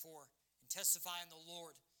therefore, and testify in the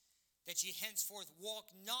Lord, that ye henceforth walk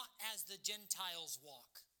not as the Gentiles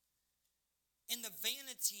walk, in the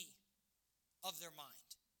vanity of their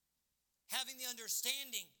mind, having the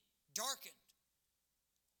understanding darkened,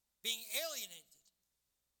 being alienated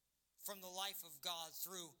from the life of God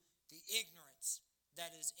through the ignorance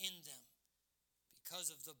that is in them, because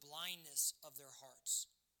of the blindness of their hearts.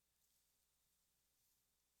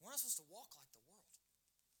 We're not supposed to walk like the world.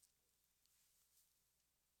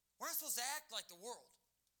 We're not supposed to act like the world.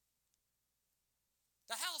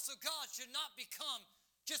 The house of God should not become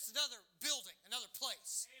just another building, another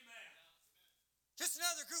place. Amen. Just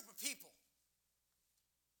another group of people.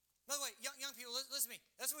 By the way, young people, listen to me.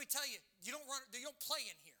 That's what we tell you. You don't play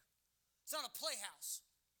in here. It's not a playhouse.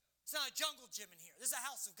 It's not a jungle gym in here. This is a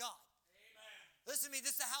house of God. Amen. Listen to me.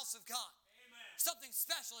 This is a house of God. Amen. Something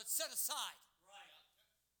special. It's set aside.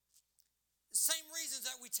 The same reasons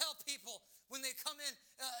that we tell people when they come in,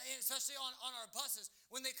 especially on our buses,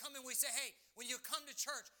 when they come in, we say, hey, when you come to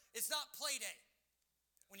church, it's not play day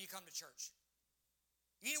when you come to church.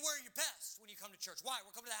 You need to wear your best when you come to church. Why?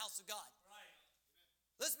 We're coming to the house of God. Right.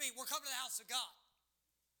 Listen to me, we're coming to the house of God.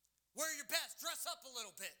 Wear your best. Dress up a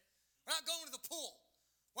little bit. We're not going to the pool.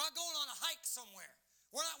 We're not going on a hike somewhere.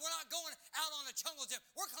 We're not going out on a jungle gym.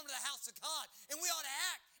 We're coming to the house of God. And we ought to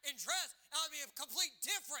act and dress. It ought to be a complete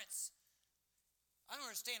difference. I don't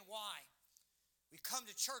understand why we come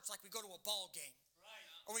to church like we go to a ball game. Right.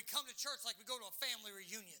 Or we come to church like we go to a family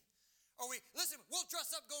reunion. Or we'll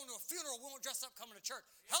dress up going to a funeral, we won't dress up coming to church.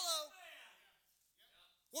 Hello?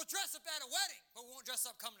 We'll dress up at a wedding, but we won't dress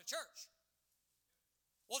up coming to church.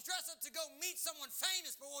 We'll dress up to go meet someone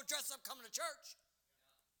famous, but we won't dress up coming to church.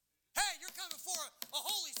 Hey, you're coming for a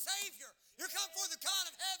holy Savior. You're coming for the God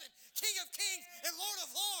of heaven, King of kings and Lord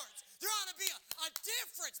of lords. There ought to be a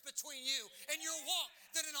difference between you and your walk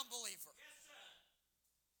than an unbeliever. Yes, sir.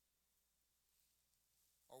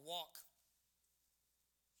 Or walk.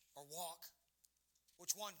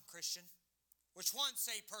 Which one, Christian? Which one,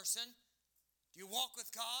 saved person? Do you walk with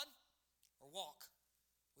God or walk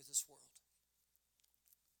with this world?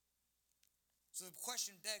 So the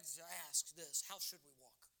question begs to ask this: how should we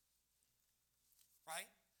walk? Right?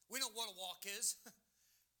 We know what a walk is.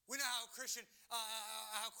 We know how a Christian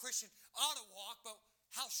ought to walk, but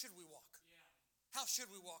how should we walk? Yeah. How should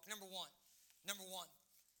we walk? Number one,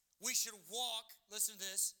 we should walk, listen to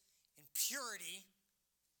this, in purity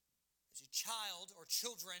as a child or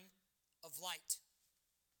children of light.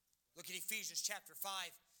 Look at Ephesians chapter 5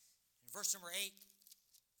 and verse number 8.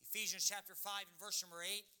 Ephesians chapter 5 and verse number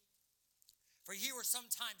 8. For ye were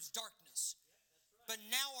sometimes darkness, but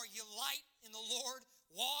now are ye light in the Lord.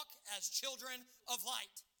 Walk as children of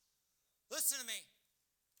light. Listen to me.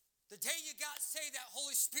 The day you got saved, that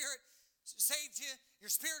Holy Spirit saved you.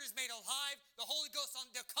 Your spirit is made alive. The Holy Ghost,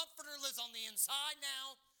 the Comforter, lives on the inside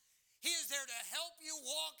now. He is there to help you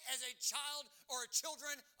walk as a child or a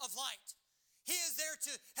children of light. He is there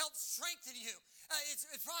to help strengthen you. It's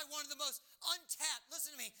probably one of the most untapped,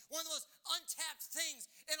 listen to me, one of the most untapped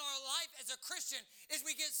things in our life as a Christian is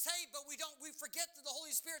we get saved, but we forget that the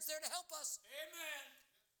Holy Spirit's there to help us. Amen.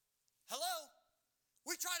 Hello?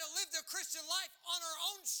 We try to live the Christian life on our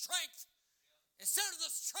own strength instead of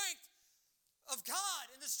the strength of God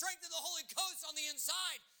and the strength of the Holy Ghost on the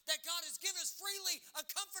inside that God has given us freely, a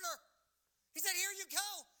comforter. He said, here you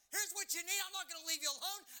go. Here's what you need. I'm not going to leave you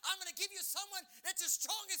alone. I'm going to give you someone that's as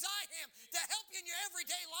strong as I am to help you in your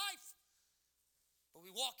everyday life. But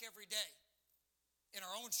we walk every day in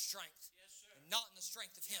our own strength. Yes, sir. And not in the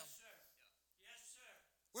strength of Him. Yes, sir. Yes, sir.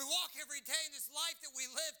 We walk every day in this life that we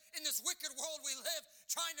live, in this wicked world we live,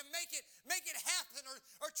 trying to make it happen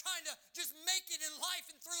or trying to just make it in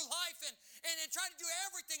life and through life and try to do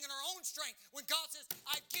everything in our own strength when God says,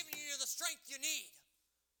 I've given you the strength you need.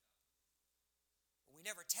 We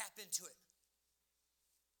never tap into it.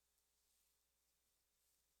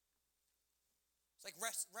 It's like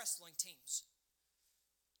wrestling teams.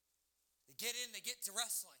 They get in, they get to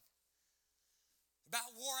wrestling.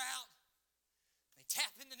 About wore out. They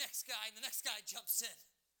tap in the next guy, and the next guy jumps in.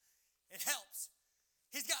 It helps.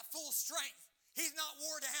 He's got full strength. He's not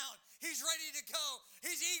wore down. He's ready to go.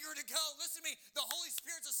 He's eager to go. Listen to me. The Holy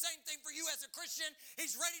Spirit's the same thing for you as a Christian.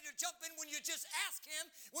 He's ready to jump in when you just ask Him,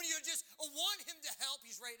 when you just want Him to help.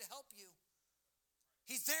 He's ready to help you.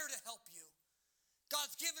 He's there to help you.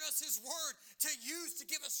 God's given us His word to use to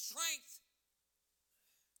give us strength.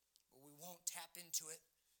 But we won't tap into it.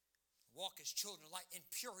 Walk as children of light in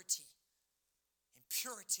purity. In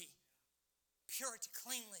purity. Purity,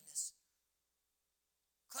 cleanliness.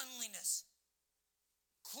 Cleanliness.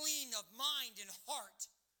 Clean of mind and heart.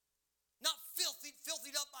 Not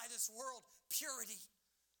filthied up by this world. Purity.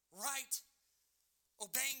 Right.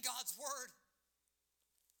 Obeying God's word.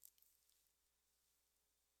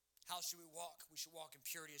 How should we walk? We should walk in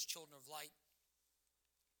purity as children of light.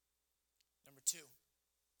 Number 2.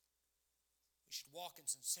 We should walk in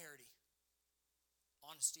sincerity.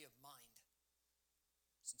 Honesty of mind.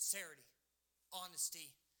 Sincerity.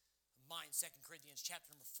 Honesty of mind. 2 Corinthians chapter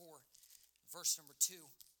number 4. Verse number 2.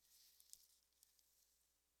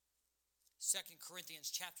 2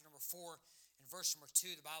 Corinthians chapter number 4 and verse number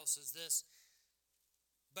 2, the Bible says this,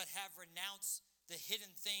 but have renounced the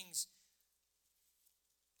hidden things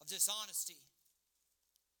of dishonesty,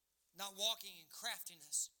 not walking in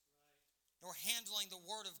craftiness, nor handling the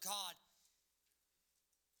word of God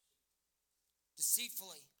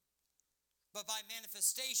deceitfully, but by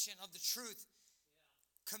manifestation of the truth,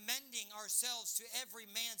 commending ourselves to every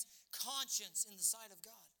man's conscience in the sight of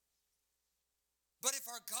God. But if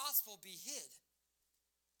our gospel be hid,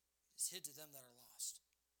 it is hid to them that are lost.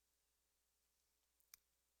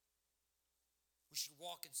 We should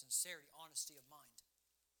walk in sincerity, honesty of mind.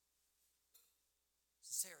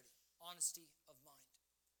 Sincerity, honesty of mind.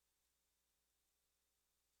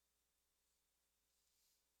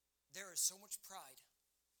 There is so much pride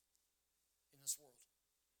in this world.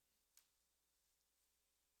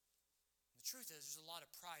 The truth is, there's a lot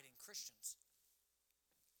of pride in Christians.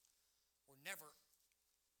 We're never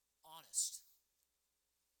honest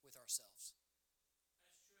with ourselves.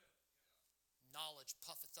 That's true. Knowledge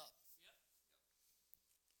puffeth up. Yep.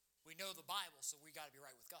 We know the Bible, so we got to be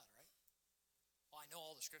right with God, right? Well, I know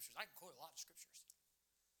all the scriptures. I can quote a lot of scriptures.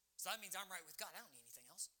 So that means I'm right with God. I don't need anything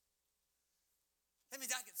else. That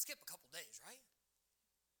means I can skip a couple days, right?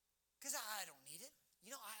 Because I don't need it.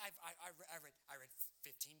 You know, I read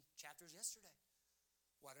 15 chapters yesterday.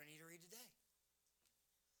 Why do I need to read today?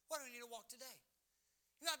 Why do I need to walk today?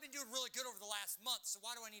 You know, I've been doing really good over the last month, so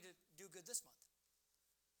why do I need to do good this month?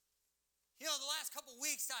 You know, the last couple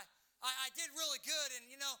weeks I did really good, and,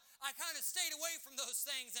 you know, I kind of stayed away from those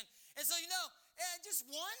things. And so, you know, just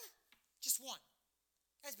one.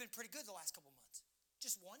 That's been pretty good the last couple months.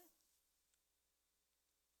 Just one.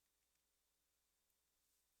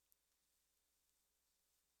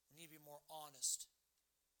 We need to be more honest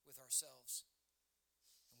with ourselves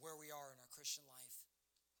and where we are in our Christian life.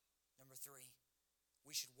 Number 3,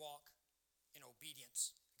 we should walk in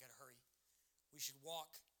obedience. I got to hurry. We should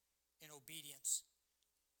walk in obedience.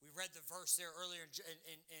 We read the verse there earlier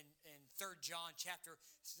in 3 John 3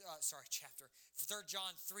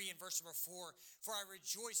 and verse number 4. For I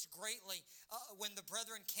rejoiced greatly when the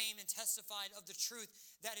brethren came and testified of the truth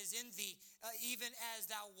that is in thee, even as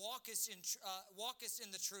thou walkest in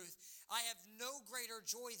the truth. I have no greater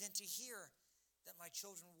joy than to hear that my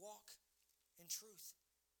children walk in truth.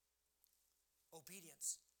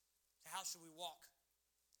 Obedience. How should we walk?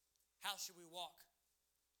 How should we walk?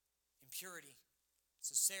 In purity,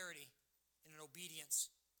 sincerity, and in obedience.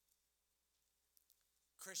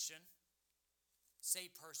 Christian,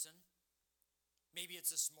 saved person, maybe it's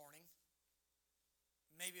this morning,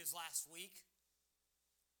 maybe it was last week,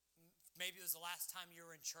 maybe it was the last time you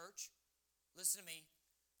were in church. Listen to me.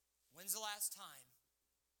 When's the last time?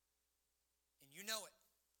 And you know it.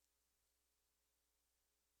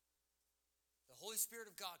 The Holy Spirit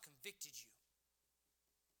of God convicted you.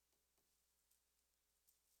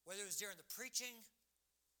 Whether it was during the preaching,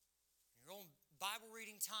 your own Bible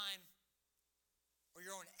reading time, or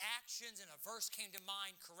your own actions and a verse came to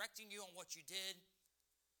mind correcting you on what you did.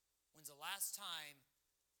 When's the last time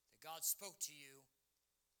that God spoke to you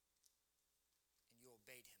and you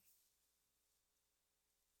obeyed Him?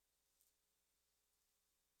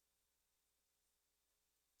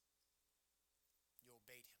 You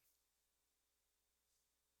obeyed Him.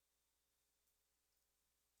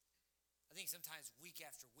 I think sometimes week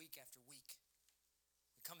after week after week,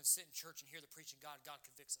 we come and sit in church and hear the preaching of God, and God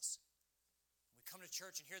convicts us. We come to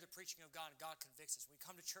church and hear the preaching of God, and God convicts us. We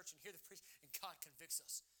come to church and hear the preaching, and God convicts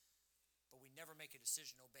us. But we never make a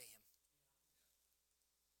decision to obey Him.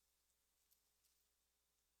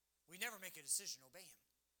 We never make a decision to obey Him.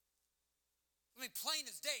 I mean, plain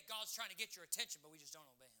as day, God's trying to get your attention, but we just don't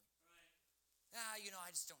obey Him. Right. I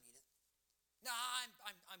just don't need it.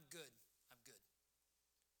 I'm good. I'm good.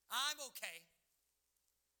 I'm okay.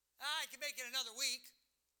 I can make it another week.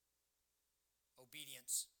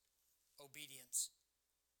 Obedience. Obedience.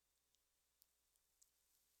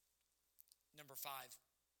 Number 5.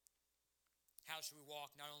 How should we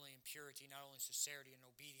walk not only in purity, not only in sincerity and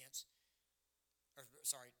obedience?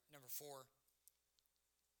 Number 4.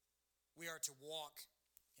 We are to walk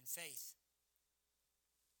in faith.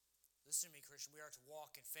 Listen to me, Christian. We are to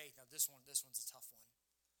walk in faith. Now this one's a tough one.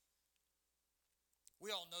 We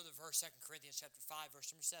all know the verse, 2 Corinthians chapter 5,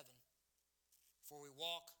 verse number 7. For we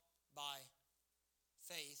walk by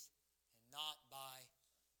faith and not by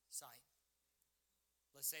sight.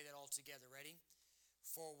 Let's say that all together. Ready?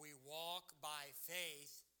 For we walk by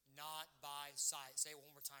faith, not by sight. Say it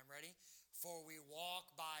one more time. Ready? For we walk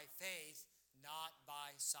by faith, not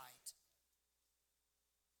by sight.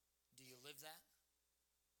 Do you live that?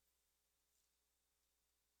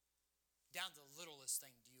 Down to the littlest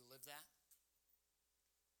thing, do you live that?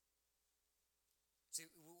 See,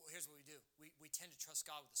 here's what we do. We tend to trust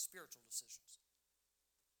God with the spiritual decisions.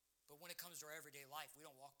 But when it comes to our everyday life, we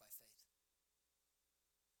don't walk by faith.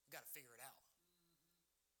 We've got to figure it out.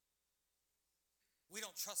 We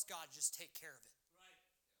don't trust God to just take care of it.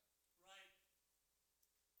 Right.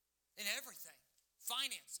 In everything.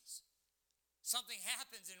 Finances. Something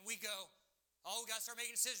happens and we go, we got to start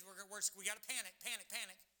making decisions. We got to panic.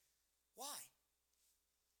 Why?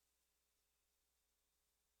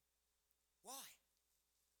 Why?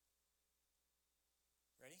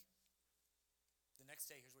 Ready? The next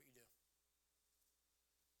day, here's what you do.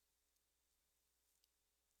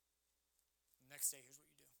 The next day, here's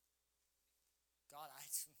what you do. God, I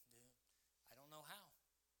don't know how.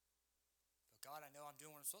 But God, I know I'm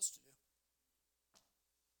doing what I'm supposed to do.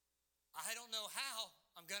 I don't know how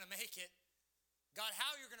I'm going to make it. God,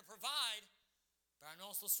 how you're going to provide, but I know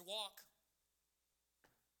I'm supposed to walk.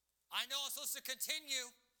 I know I'm supposed to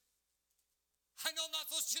continue. I know I'm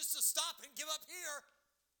not supposed just to stop and give up here.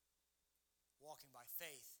 Walking by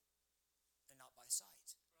faith and not by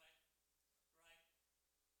sight. Right.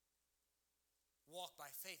 Walk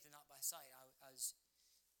by faith and not by sight. I was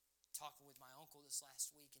talking with my uncle this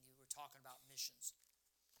last week, and we were talking about missions.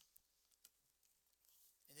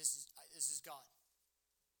 And this is God.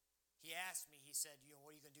 He asked me, he said,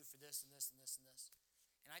 what are you going to do for this and this and this and this?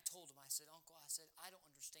 And I told him, I said, Uncle, I don't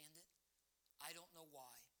understand it. I don't know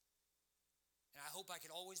why. And I hope I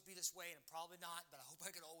could always be this way, and I'm probably not, but I hope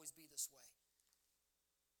I could always be this way.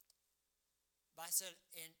 But I said,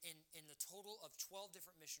 in the total of 12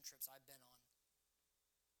 different mission trips I've been on,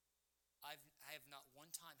 I have not one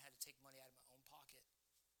time had to take money out of my own pocket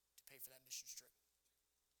to pay for that mission trip.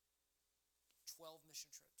 12 mission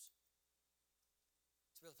trips.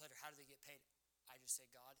 So Brother Plater, how do they get paid? I just say,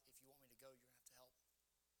 God, if you want me to go, you're going to have to help.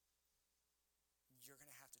 You're going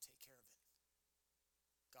to have to take care of it.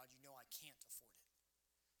 God, you know I can't afford it.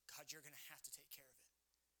 God, you're going to have to take care of it.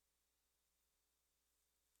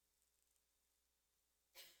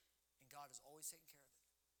 God is always taking care of it.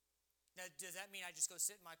 Now, does that mean I just go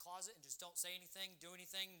sit in my closet and just don't say anything, do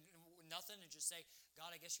anything, nothing, and just say,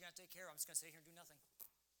 God, I guess you're going to have to take care of it. I'm just going to sit here and do nothing.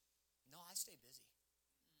 No, I stay busy.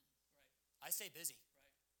 Right. I stay busy.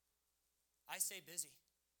 Right. I stay busy.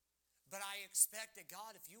 But I expect that,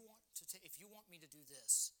 God, if you want me to do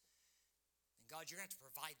this, then God, you're going to have to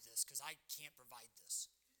provide this because I can't provide this.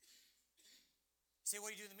 Say,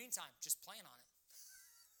 what do you do in the meantime? Just plan on it.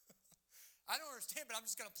 I don't understand, but I'm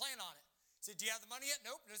just going to plan on it. Say, do you have the money yet?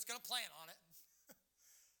 Nope, I'm just going to plan on it.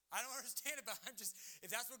 I don't understand it, but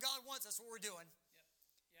if that's what God wants, that's what we're doing.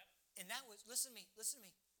 Yep. And that was, listen to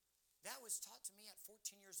me. That was taught to me at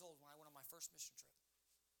 14 years old when I went on my first mission trip.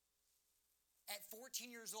 At 14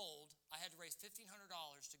 years old, I had to raise $1,500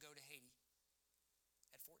 to go to Haiti.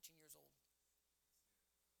 At 14 years old.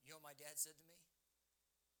 You know what my dad said to me?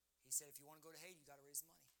 He said, if you want to go to Haiti, you got to raise the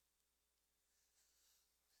money.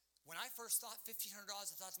 When I first thought $1,500,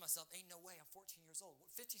 I thought to myself, ain't no way, I'm 14 years old.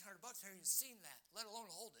 $1,500, I've never even seen that, let alone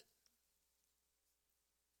hold it.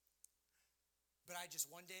 But I just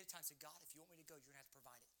one day at a time said, God, if you want me to go, you're going to have to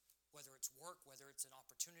provide it. Whether it's work, whether it's an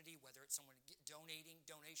opportunity, whether it's someone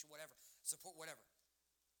donation, whatever, support, whatever.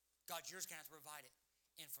 God, you're just going to have to provide it.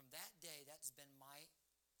 And from that day, that's been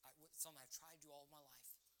something I've tried to do all of my life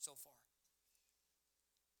so far.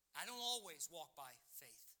 I don't always walk by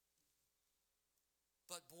faith.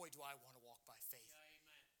 But boy, do I want to walk by faith. Yeah,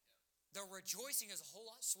 amen. The rejoicing is a whole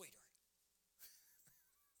lot sweeter.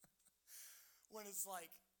 When it's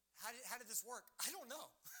like, how did this work? I don't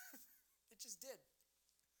know. It just did.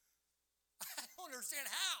 I don't understand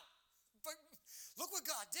how. But look what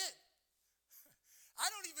God did.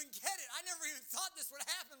 I don't even get it. I never even thought this would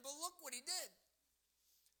happen, but look what he did.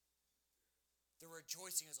 The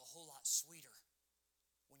rejoicing is a whole lot sweeter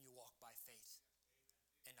when you walk by faith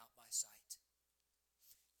and not by sight.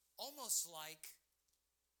 Almost like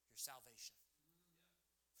your salvation.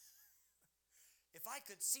 If I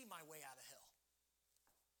could see my way out of hell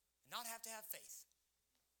and not have to have faith,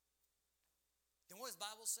 then what does the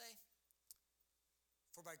Bible say?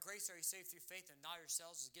 For by grace are you saved through faith, and not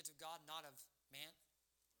yourselves, as a gift of God, not of man.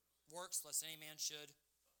 Works, lest any man should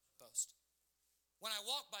boast. When I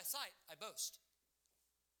walk by sight, I boast.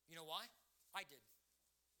 You know why? I did.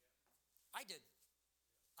 I did.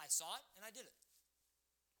 I saw it and I did it.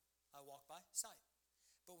 I walk by sight.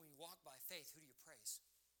 But when you walk by faith, who do you praise?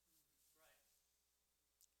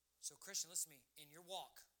 Right. So Christian, listen to me. In your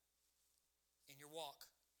walk,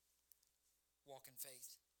 walk in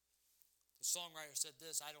faith. The songwriter said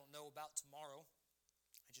this, I don't know about tomorrow.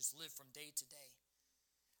 I just live from day to day.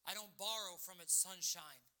 I don't borrow from its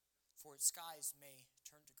sunshine, for its skies may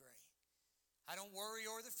turn to gray. I don't worry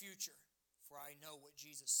o'er the future, for I know what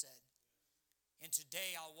Jesus said. And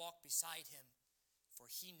today I'll walk beside him, for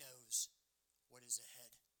he knows what is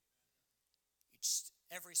ahead.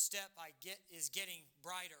 Every step I get is getting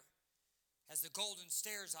brighter as the golden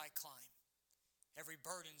stairs I climb. Every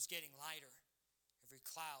burden's getting lighter. Every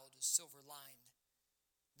cloud is silver lined.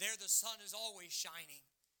 There the sun is always shining.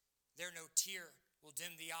 There no tear will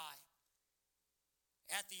dim the eye.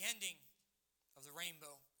 At the ending of the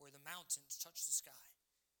rainbow where the mountains touch the sky.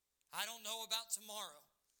 I don't know about tomorrow.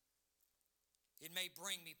 It may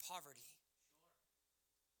bring me poverty.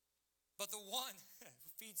 But the one who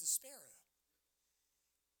feeds the sparrow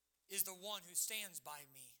is the one who stands by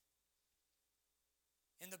me.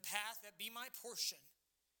 In the path that be my portion,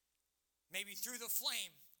 maybe through the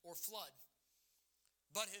flame or flood,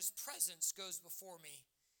 but his presence goes before me,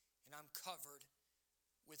 and I'm covered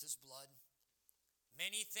with his blood.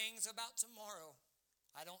 Many things about tomorrow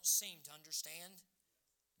I don't seem to understand,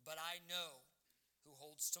 but I know who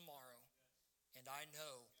holds tomorrow, and I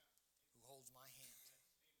know who holds my hand.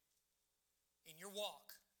 In your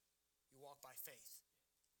walk, you walk by faith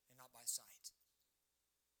and not by sight.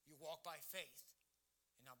 You walk by faith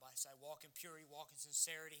and not by sight. Walk in purity, walk in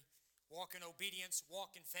sincerity, walk in obedience,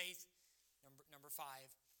 walk in faith. Number 5,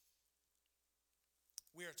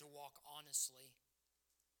 we are to walk honestly.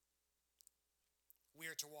 We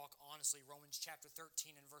are to walk honestly. Romans chapter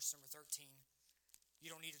 13 and verse number 13. You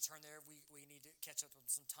don't need to turn there. We need to catch up on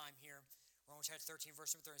some time here. Romans chapter 13,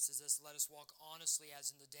 verse number 30 says this, let us walk honestly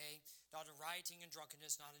as in the day, not in rioting and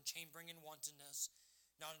drunkenness, not in chambering and wantonness,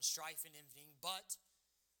 not in strife and envying, but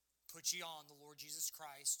put ye on the Lord Jesus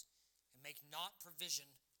Christ, and make not provision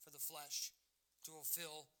for the flesh to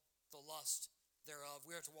fulfill the lust thereof.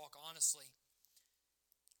 We are to walk honestly.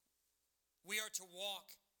 We are to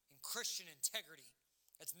walk in Christian integrity.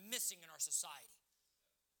 That's missing in our society.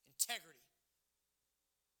 Integrity.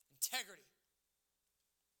 Integrity.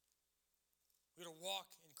 We are to walk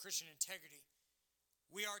in Christian integrity.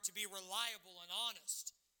 We are to be reliable and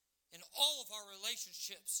honest in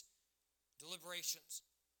relationships, deliberations.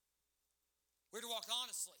 We're to walk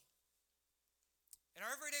honestly. In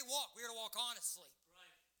our everyday walk, we are to walk honestly.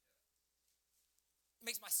 Right. It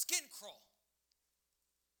makes my skin crawl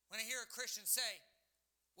when I hear a Christian say,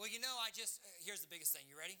 well, here's the biggest thing.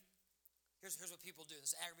 You ready? Here's what people do.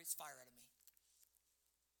 This aggravates fire out of me.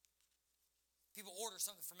 People order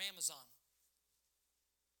something from Amazon.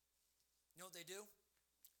 You know what they do?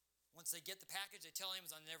 Once they get the package, they tell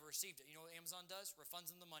Amazon they never received it. You know what Amazon does? Refunds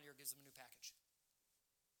them the money or gives them a new package.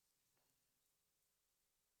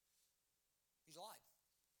 You lied.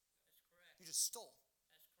 That's correct. You just stole.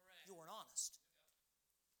 That's correct. You weren't honest.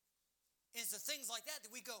 And it's the things like that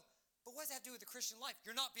we go, but what does that have to do with the Christian life?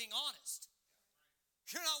 You're not being honest.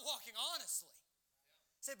 You're not walking honestly.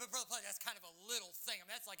 Say, but Brother Pudge, that's kind of a little thing. I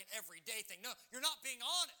mean, that's like an everyday thing. No, you're not being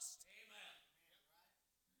honest. Amen.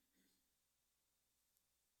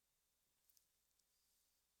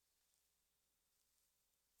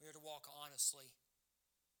 We are to walk honestly.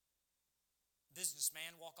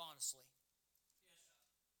 Businessman, walk honestly. Yes, sir.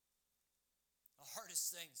 The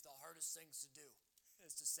hardest things to do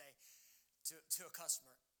is to say to a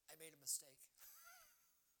customer, I made a mistake.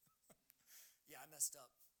 Yeah, I messed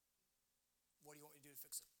up. What do you want me to do to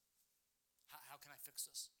fix it? How can I fix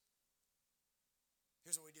this?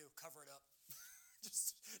 Here's what we do. Cover it up.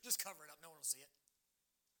 just cover it up. No one will see it.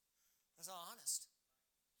 That's not honest.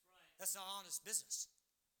 That's right. That's not honest business.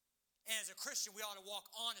 And as a Christian, we ought to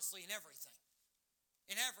walk honestly in everything.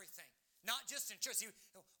 In everything. Not just in church.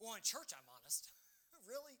 Well, in church I'm honest.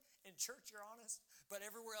 Really? In church you're honest? But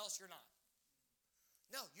everywhere else you're not.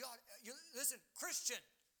 No, listen, Christian.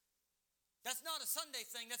 That's not a Sunday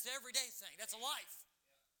thing. That's an everyday thing. That's a life.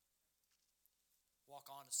 Walk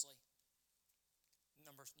honestly.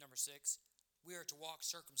 Number 6. We are to walk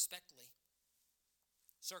circumspectly.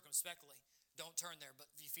 Circumspectly. Don't turn there, but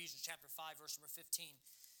Ephesians chapter 5, verse number 15.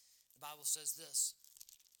 The Bible says this.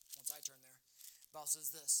 Once I turn there. The Bible says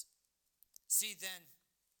this. See then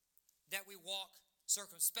that we walk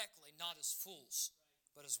circumspectly, not as fools,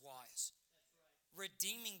 but as wise. That's right.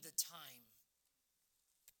 Redeeming the time,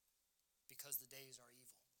 because the days are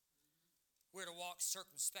evil. We're to walk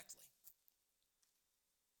circumspectly.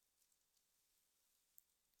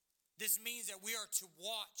 This means that we are to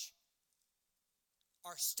watch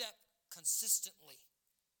our step consistently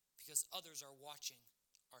because others are watching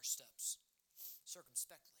our steps.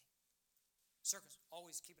 Circumspectly.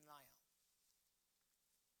 Always keeping an eye out.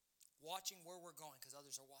 Watching where we're going because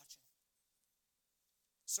others are watching.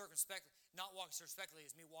 Circumspectly. Not walking circumspectly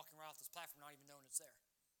is me walking right off this platform not even knowing it's there.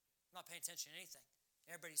 I'm not paying attention to anything.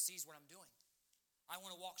 Everybody sees what I'm doing. I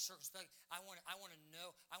want to walk circumspectly. I want to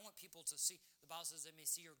know. I want people to see. The Bible says they may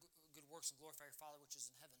see your good works and glorify your Father which is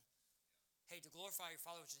in heaven. Hey, to glorify your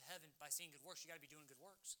Father which is in heaven by seeing good works, you got to be doing good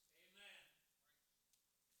works. Amen.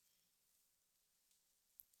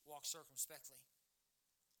 Walk circumspectly.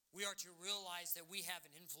 We are to realize that we have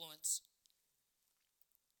an influence,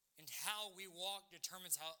 and how we walk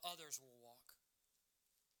determines how others will walk.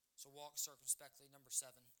 So walk circumspectly. Number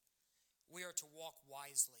 7. We are to walk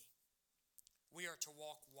wisely. We are to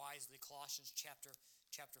walk wisely. Colossians chapter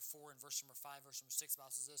 4 and verse number 5, verse number 6,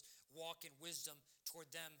 Bible says this. Walk in wisdom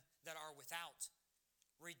toward them that are without,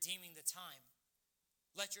 redeeming the time.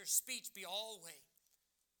 Let your speech be always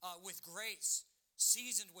with grace,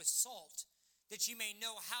 seasoned with salt, that ye may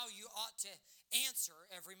know how you ought to answer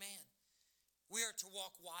every man. We are to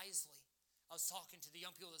walk wisely. I was talking to the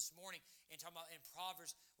young people this morning and talking about in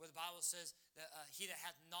Proverbs where the Bible says that he that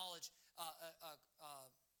hath knowledge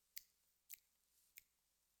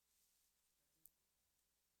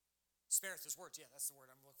spareth his words. Yeah, that's the word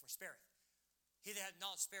I'm looking for. Spareth. He that hath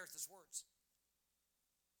knowledge spareth his words.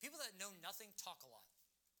 People that know nothing talk a lot.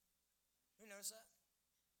 You notice that?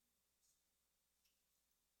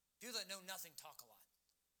 People that know nothing talk a lot.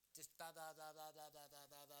 Just blah, blah, blah, blah, blah, blah, blah,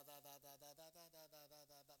 blah, blah, blah, blah, blah, blah, blah, blah, blah, blah,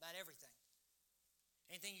 blah, blah, about everything.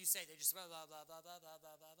 Anything you say, they just blah, blah, blah, blah, blah, blah,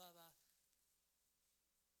 blah, blah, blah, blah.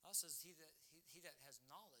 Also says he that has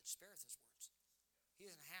knowledge spareth his words. He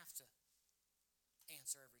doesn't have to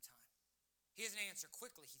answer every time. He doesn't answer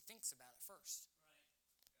quickly. He thinks about it first.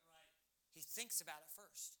 Right. He thinks about it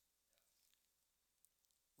first.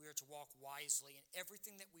 We are to walk wisely in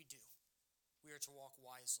everything that we do. We are to walk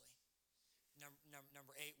wisely.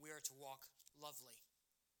 Number 8, we are to walk lovely.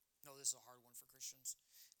 No, this is a hard one for Christians.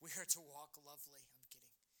 We are to walk lovely. I'm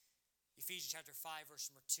kidding. Ephesians chapter 5,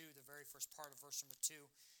 verse number 2, the very first part of verse number 2,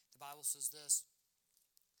 the Bible says this.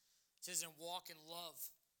 It says, and walk in love,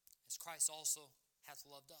 as Christ also hath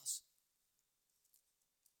loved us.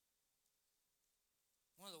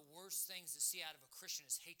 One of the worst things to see out of a Christian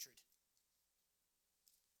is hatred.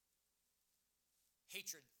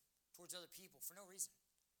 hatred towards other people for no reason.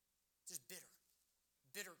 Just bitter.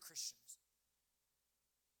 Bitter Christians.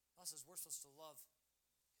 God says we're supposed to love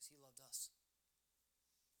because he loved us.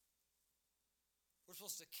 We're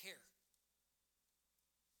supposed to care.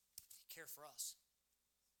 He cared for us.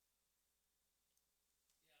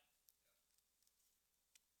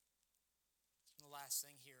 And the last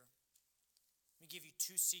thing here, let me give you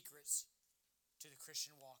 2 secrets to the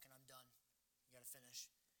Christian walk, and I'm done. You got to finish.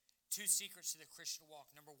 2 secrets to the Christian walk.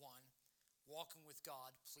 Number 1, walking with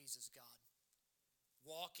God pleases God.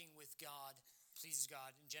 Walking with God pleases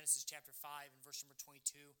God. In Genesis chapter 5 and verse number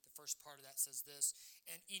 22, the first part of that says this,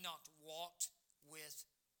 and Enoch walked with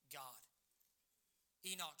God.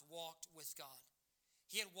 Enoch walked with God.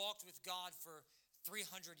 He had walked with God for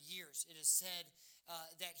 300 years. It is said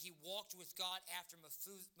that he walked with God after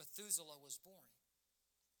Methuselah was born.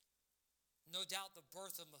 No doubt the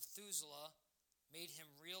birth of Methuselah made him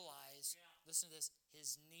realize, listen to this,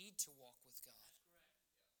 his need to walk with God.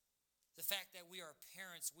 The fact that we are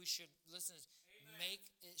parents, we should, listen,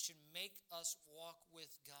 it should make us walk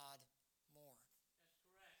with God more. That's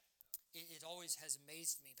correct. It always has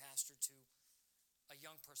amazed me, Pastor, to a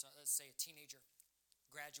young person, let's say a teenager,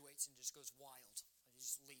 graduates and just goes wild. They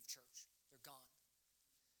just leave church. They're gone.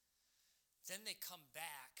 Then they come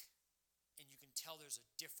back, and you can tell there's a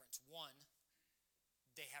difference. One,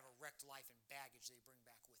 they have a wrecked life and baggage they bring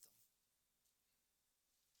back with them.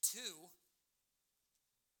 2,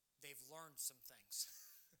 they've learned some things.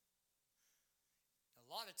 A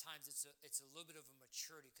lot of times it's a little bit of a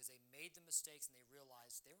maturity because they made the mistakes and they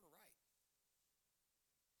realized they were right.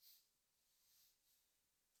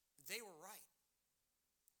 They were right.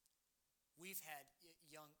 We've had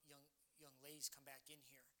young ladies come back in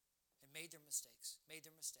here and made their mistakes.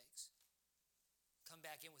 Come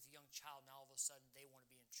back in with a young child, and all of a sudden they want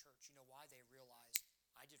to be in church. You know why? They realize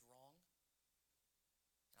I did wrong,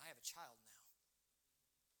 and I have a child now.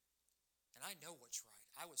 And I know what's right.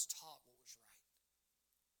 I was taught what was right.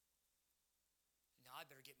 Now I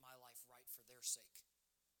better get my life right for their sake.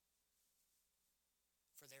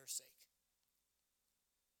 For their sake.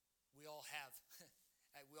 We all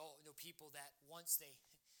know people that once they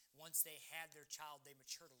had their child, they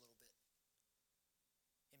matured a little bit.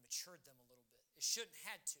 It matured them a little bit. It shouldn't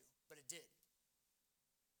had to, but it did.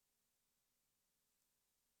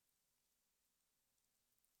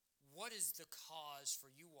 What is the cause for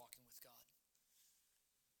you walking with God?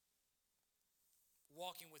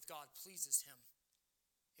 Walking with God pleases him.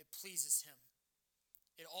 It pleases him.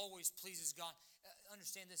 It always pleases God.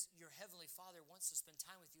 Understand this, your heavenly Father wants to spend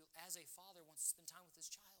time with you as a father wants to spend time with his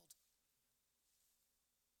child.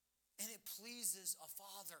 And it pleases a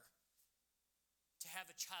father to have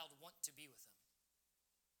a child want to be with him.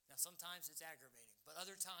 Now sometimes it's aggravating, but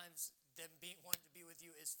other times them wanting to be with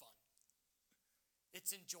you is fun.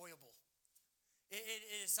 It's enjoyable. It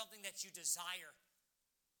is something that you desire.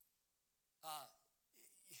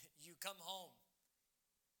 You come home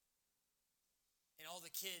and all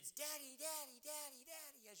the kids, Daddy, Daddy, Daddy,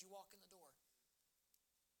 Daddy, as you walk in the door.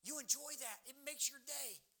 You enjoy that. It makes your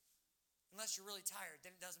day. Unless you're really tired,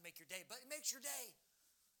 then it doesn't make your day, but it makes your day.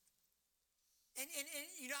 And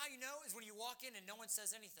you know how you know is when you walk in and no one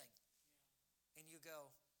says anything. And you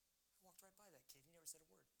go, I walked right by that kid. He never said a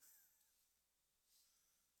word.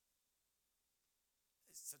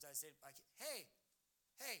 Sometimes I say to my kid, hey,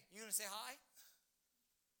 you going to say hi?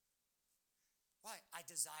 Why? I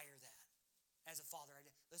desire that. As a father,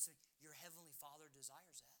 listen, your heavenly Father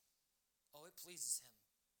desires that. Oh, it pleases him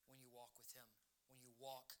when you walk with him, when you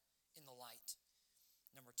walk in the light.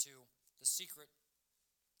 Number 2, the secret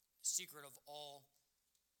of all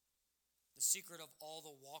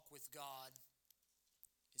the walk with God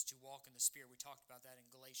is to walk in the Spirit. We talked about that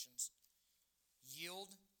in Galatians.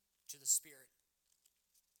 Yield to the Spirit.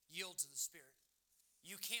 Yield to the Spirit.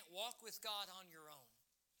 You can't walk with God on your own.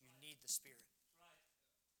 You need the Spirit.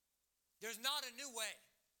 There's not a new way.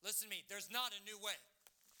 Listen to me. There's not a new way.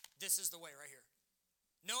 This is the way right here.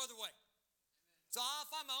 No other way. So I'll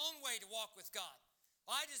find my own way to walk with God.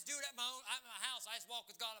 I just do it at my house. I just walk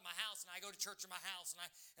with God at my house, and I go to church at my house,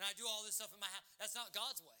 and I do all this stuff in my house. That's not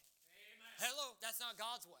God's way. Amen. Hello, that's not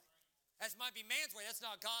God's way. That might be man's way. That's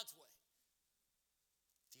not God's way.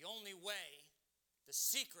 The only way, the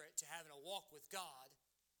secret to having a walk with God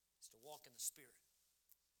is to walk in the Spirit.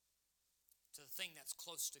 To the thing that's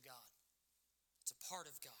close to God. It's a part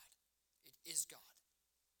of God. It is God.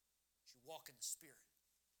 You walk in the Spirit.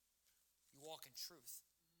 You walk in truth.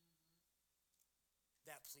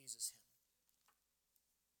 That pleases him.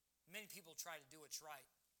 Many people try to do what's right,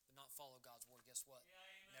 but not follow God's word. Guess what? Yeah,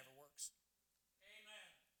 never works. Amen.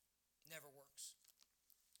 Never works.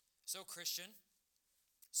 So, Christian,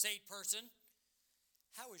 Saved person,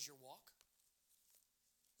 how is your walk?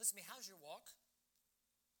 Listen to me, how's your walk?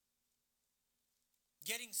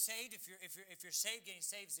 Getting saved, if you're saved, getting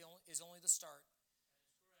saved is only the start.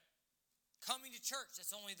 Coming to church,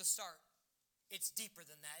 that's only the start. It's deeper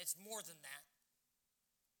than that. It's more than that.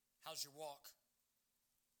 How's your walk?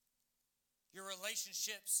 Your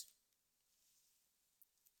relationships.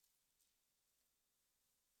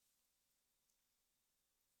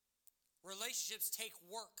 Relationships take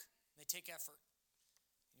work. They take effort.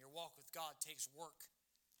 And your walk with God takes work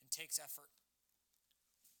and takes effort.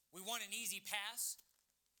 We want an easy pass,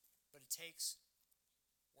 but it takes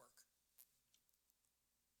work.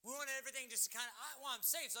 We want everything just to I'm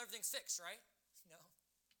saved, so everything's fixed, right? No,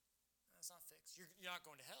 that's not fixed. You're not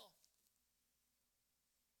going to hell.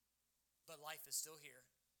 But life is still here.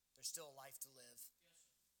 There's still a life to live.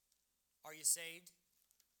 Yes. Are you saved?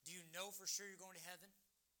 Do you know for sure you're going to heaven?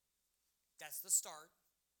 That's the start.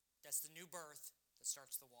 That's the new birth that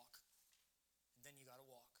starts the walk. And then you got to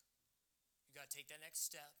walk. You got to take that next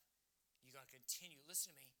step. You got to continue, listen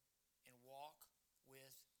to me, and walk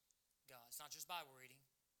with God. It's not just Bible reading.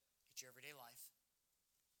 It's your everyday life.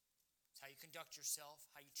 It's how you conduct yourself,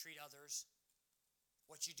 how you treat others,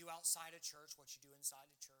 what you do outside of church, what you do inside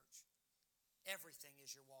of church. Everything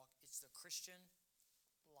is your walk. It's the Christian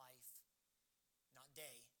life. Not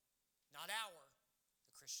day, not hour,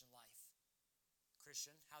 the Christian life.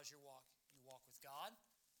 Christian, how's your walk? You walk with God,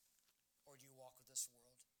 or do you walk with this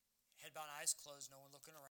world? Head bowed, eyes closed, no one looking around.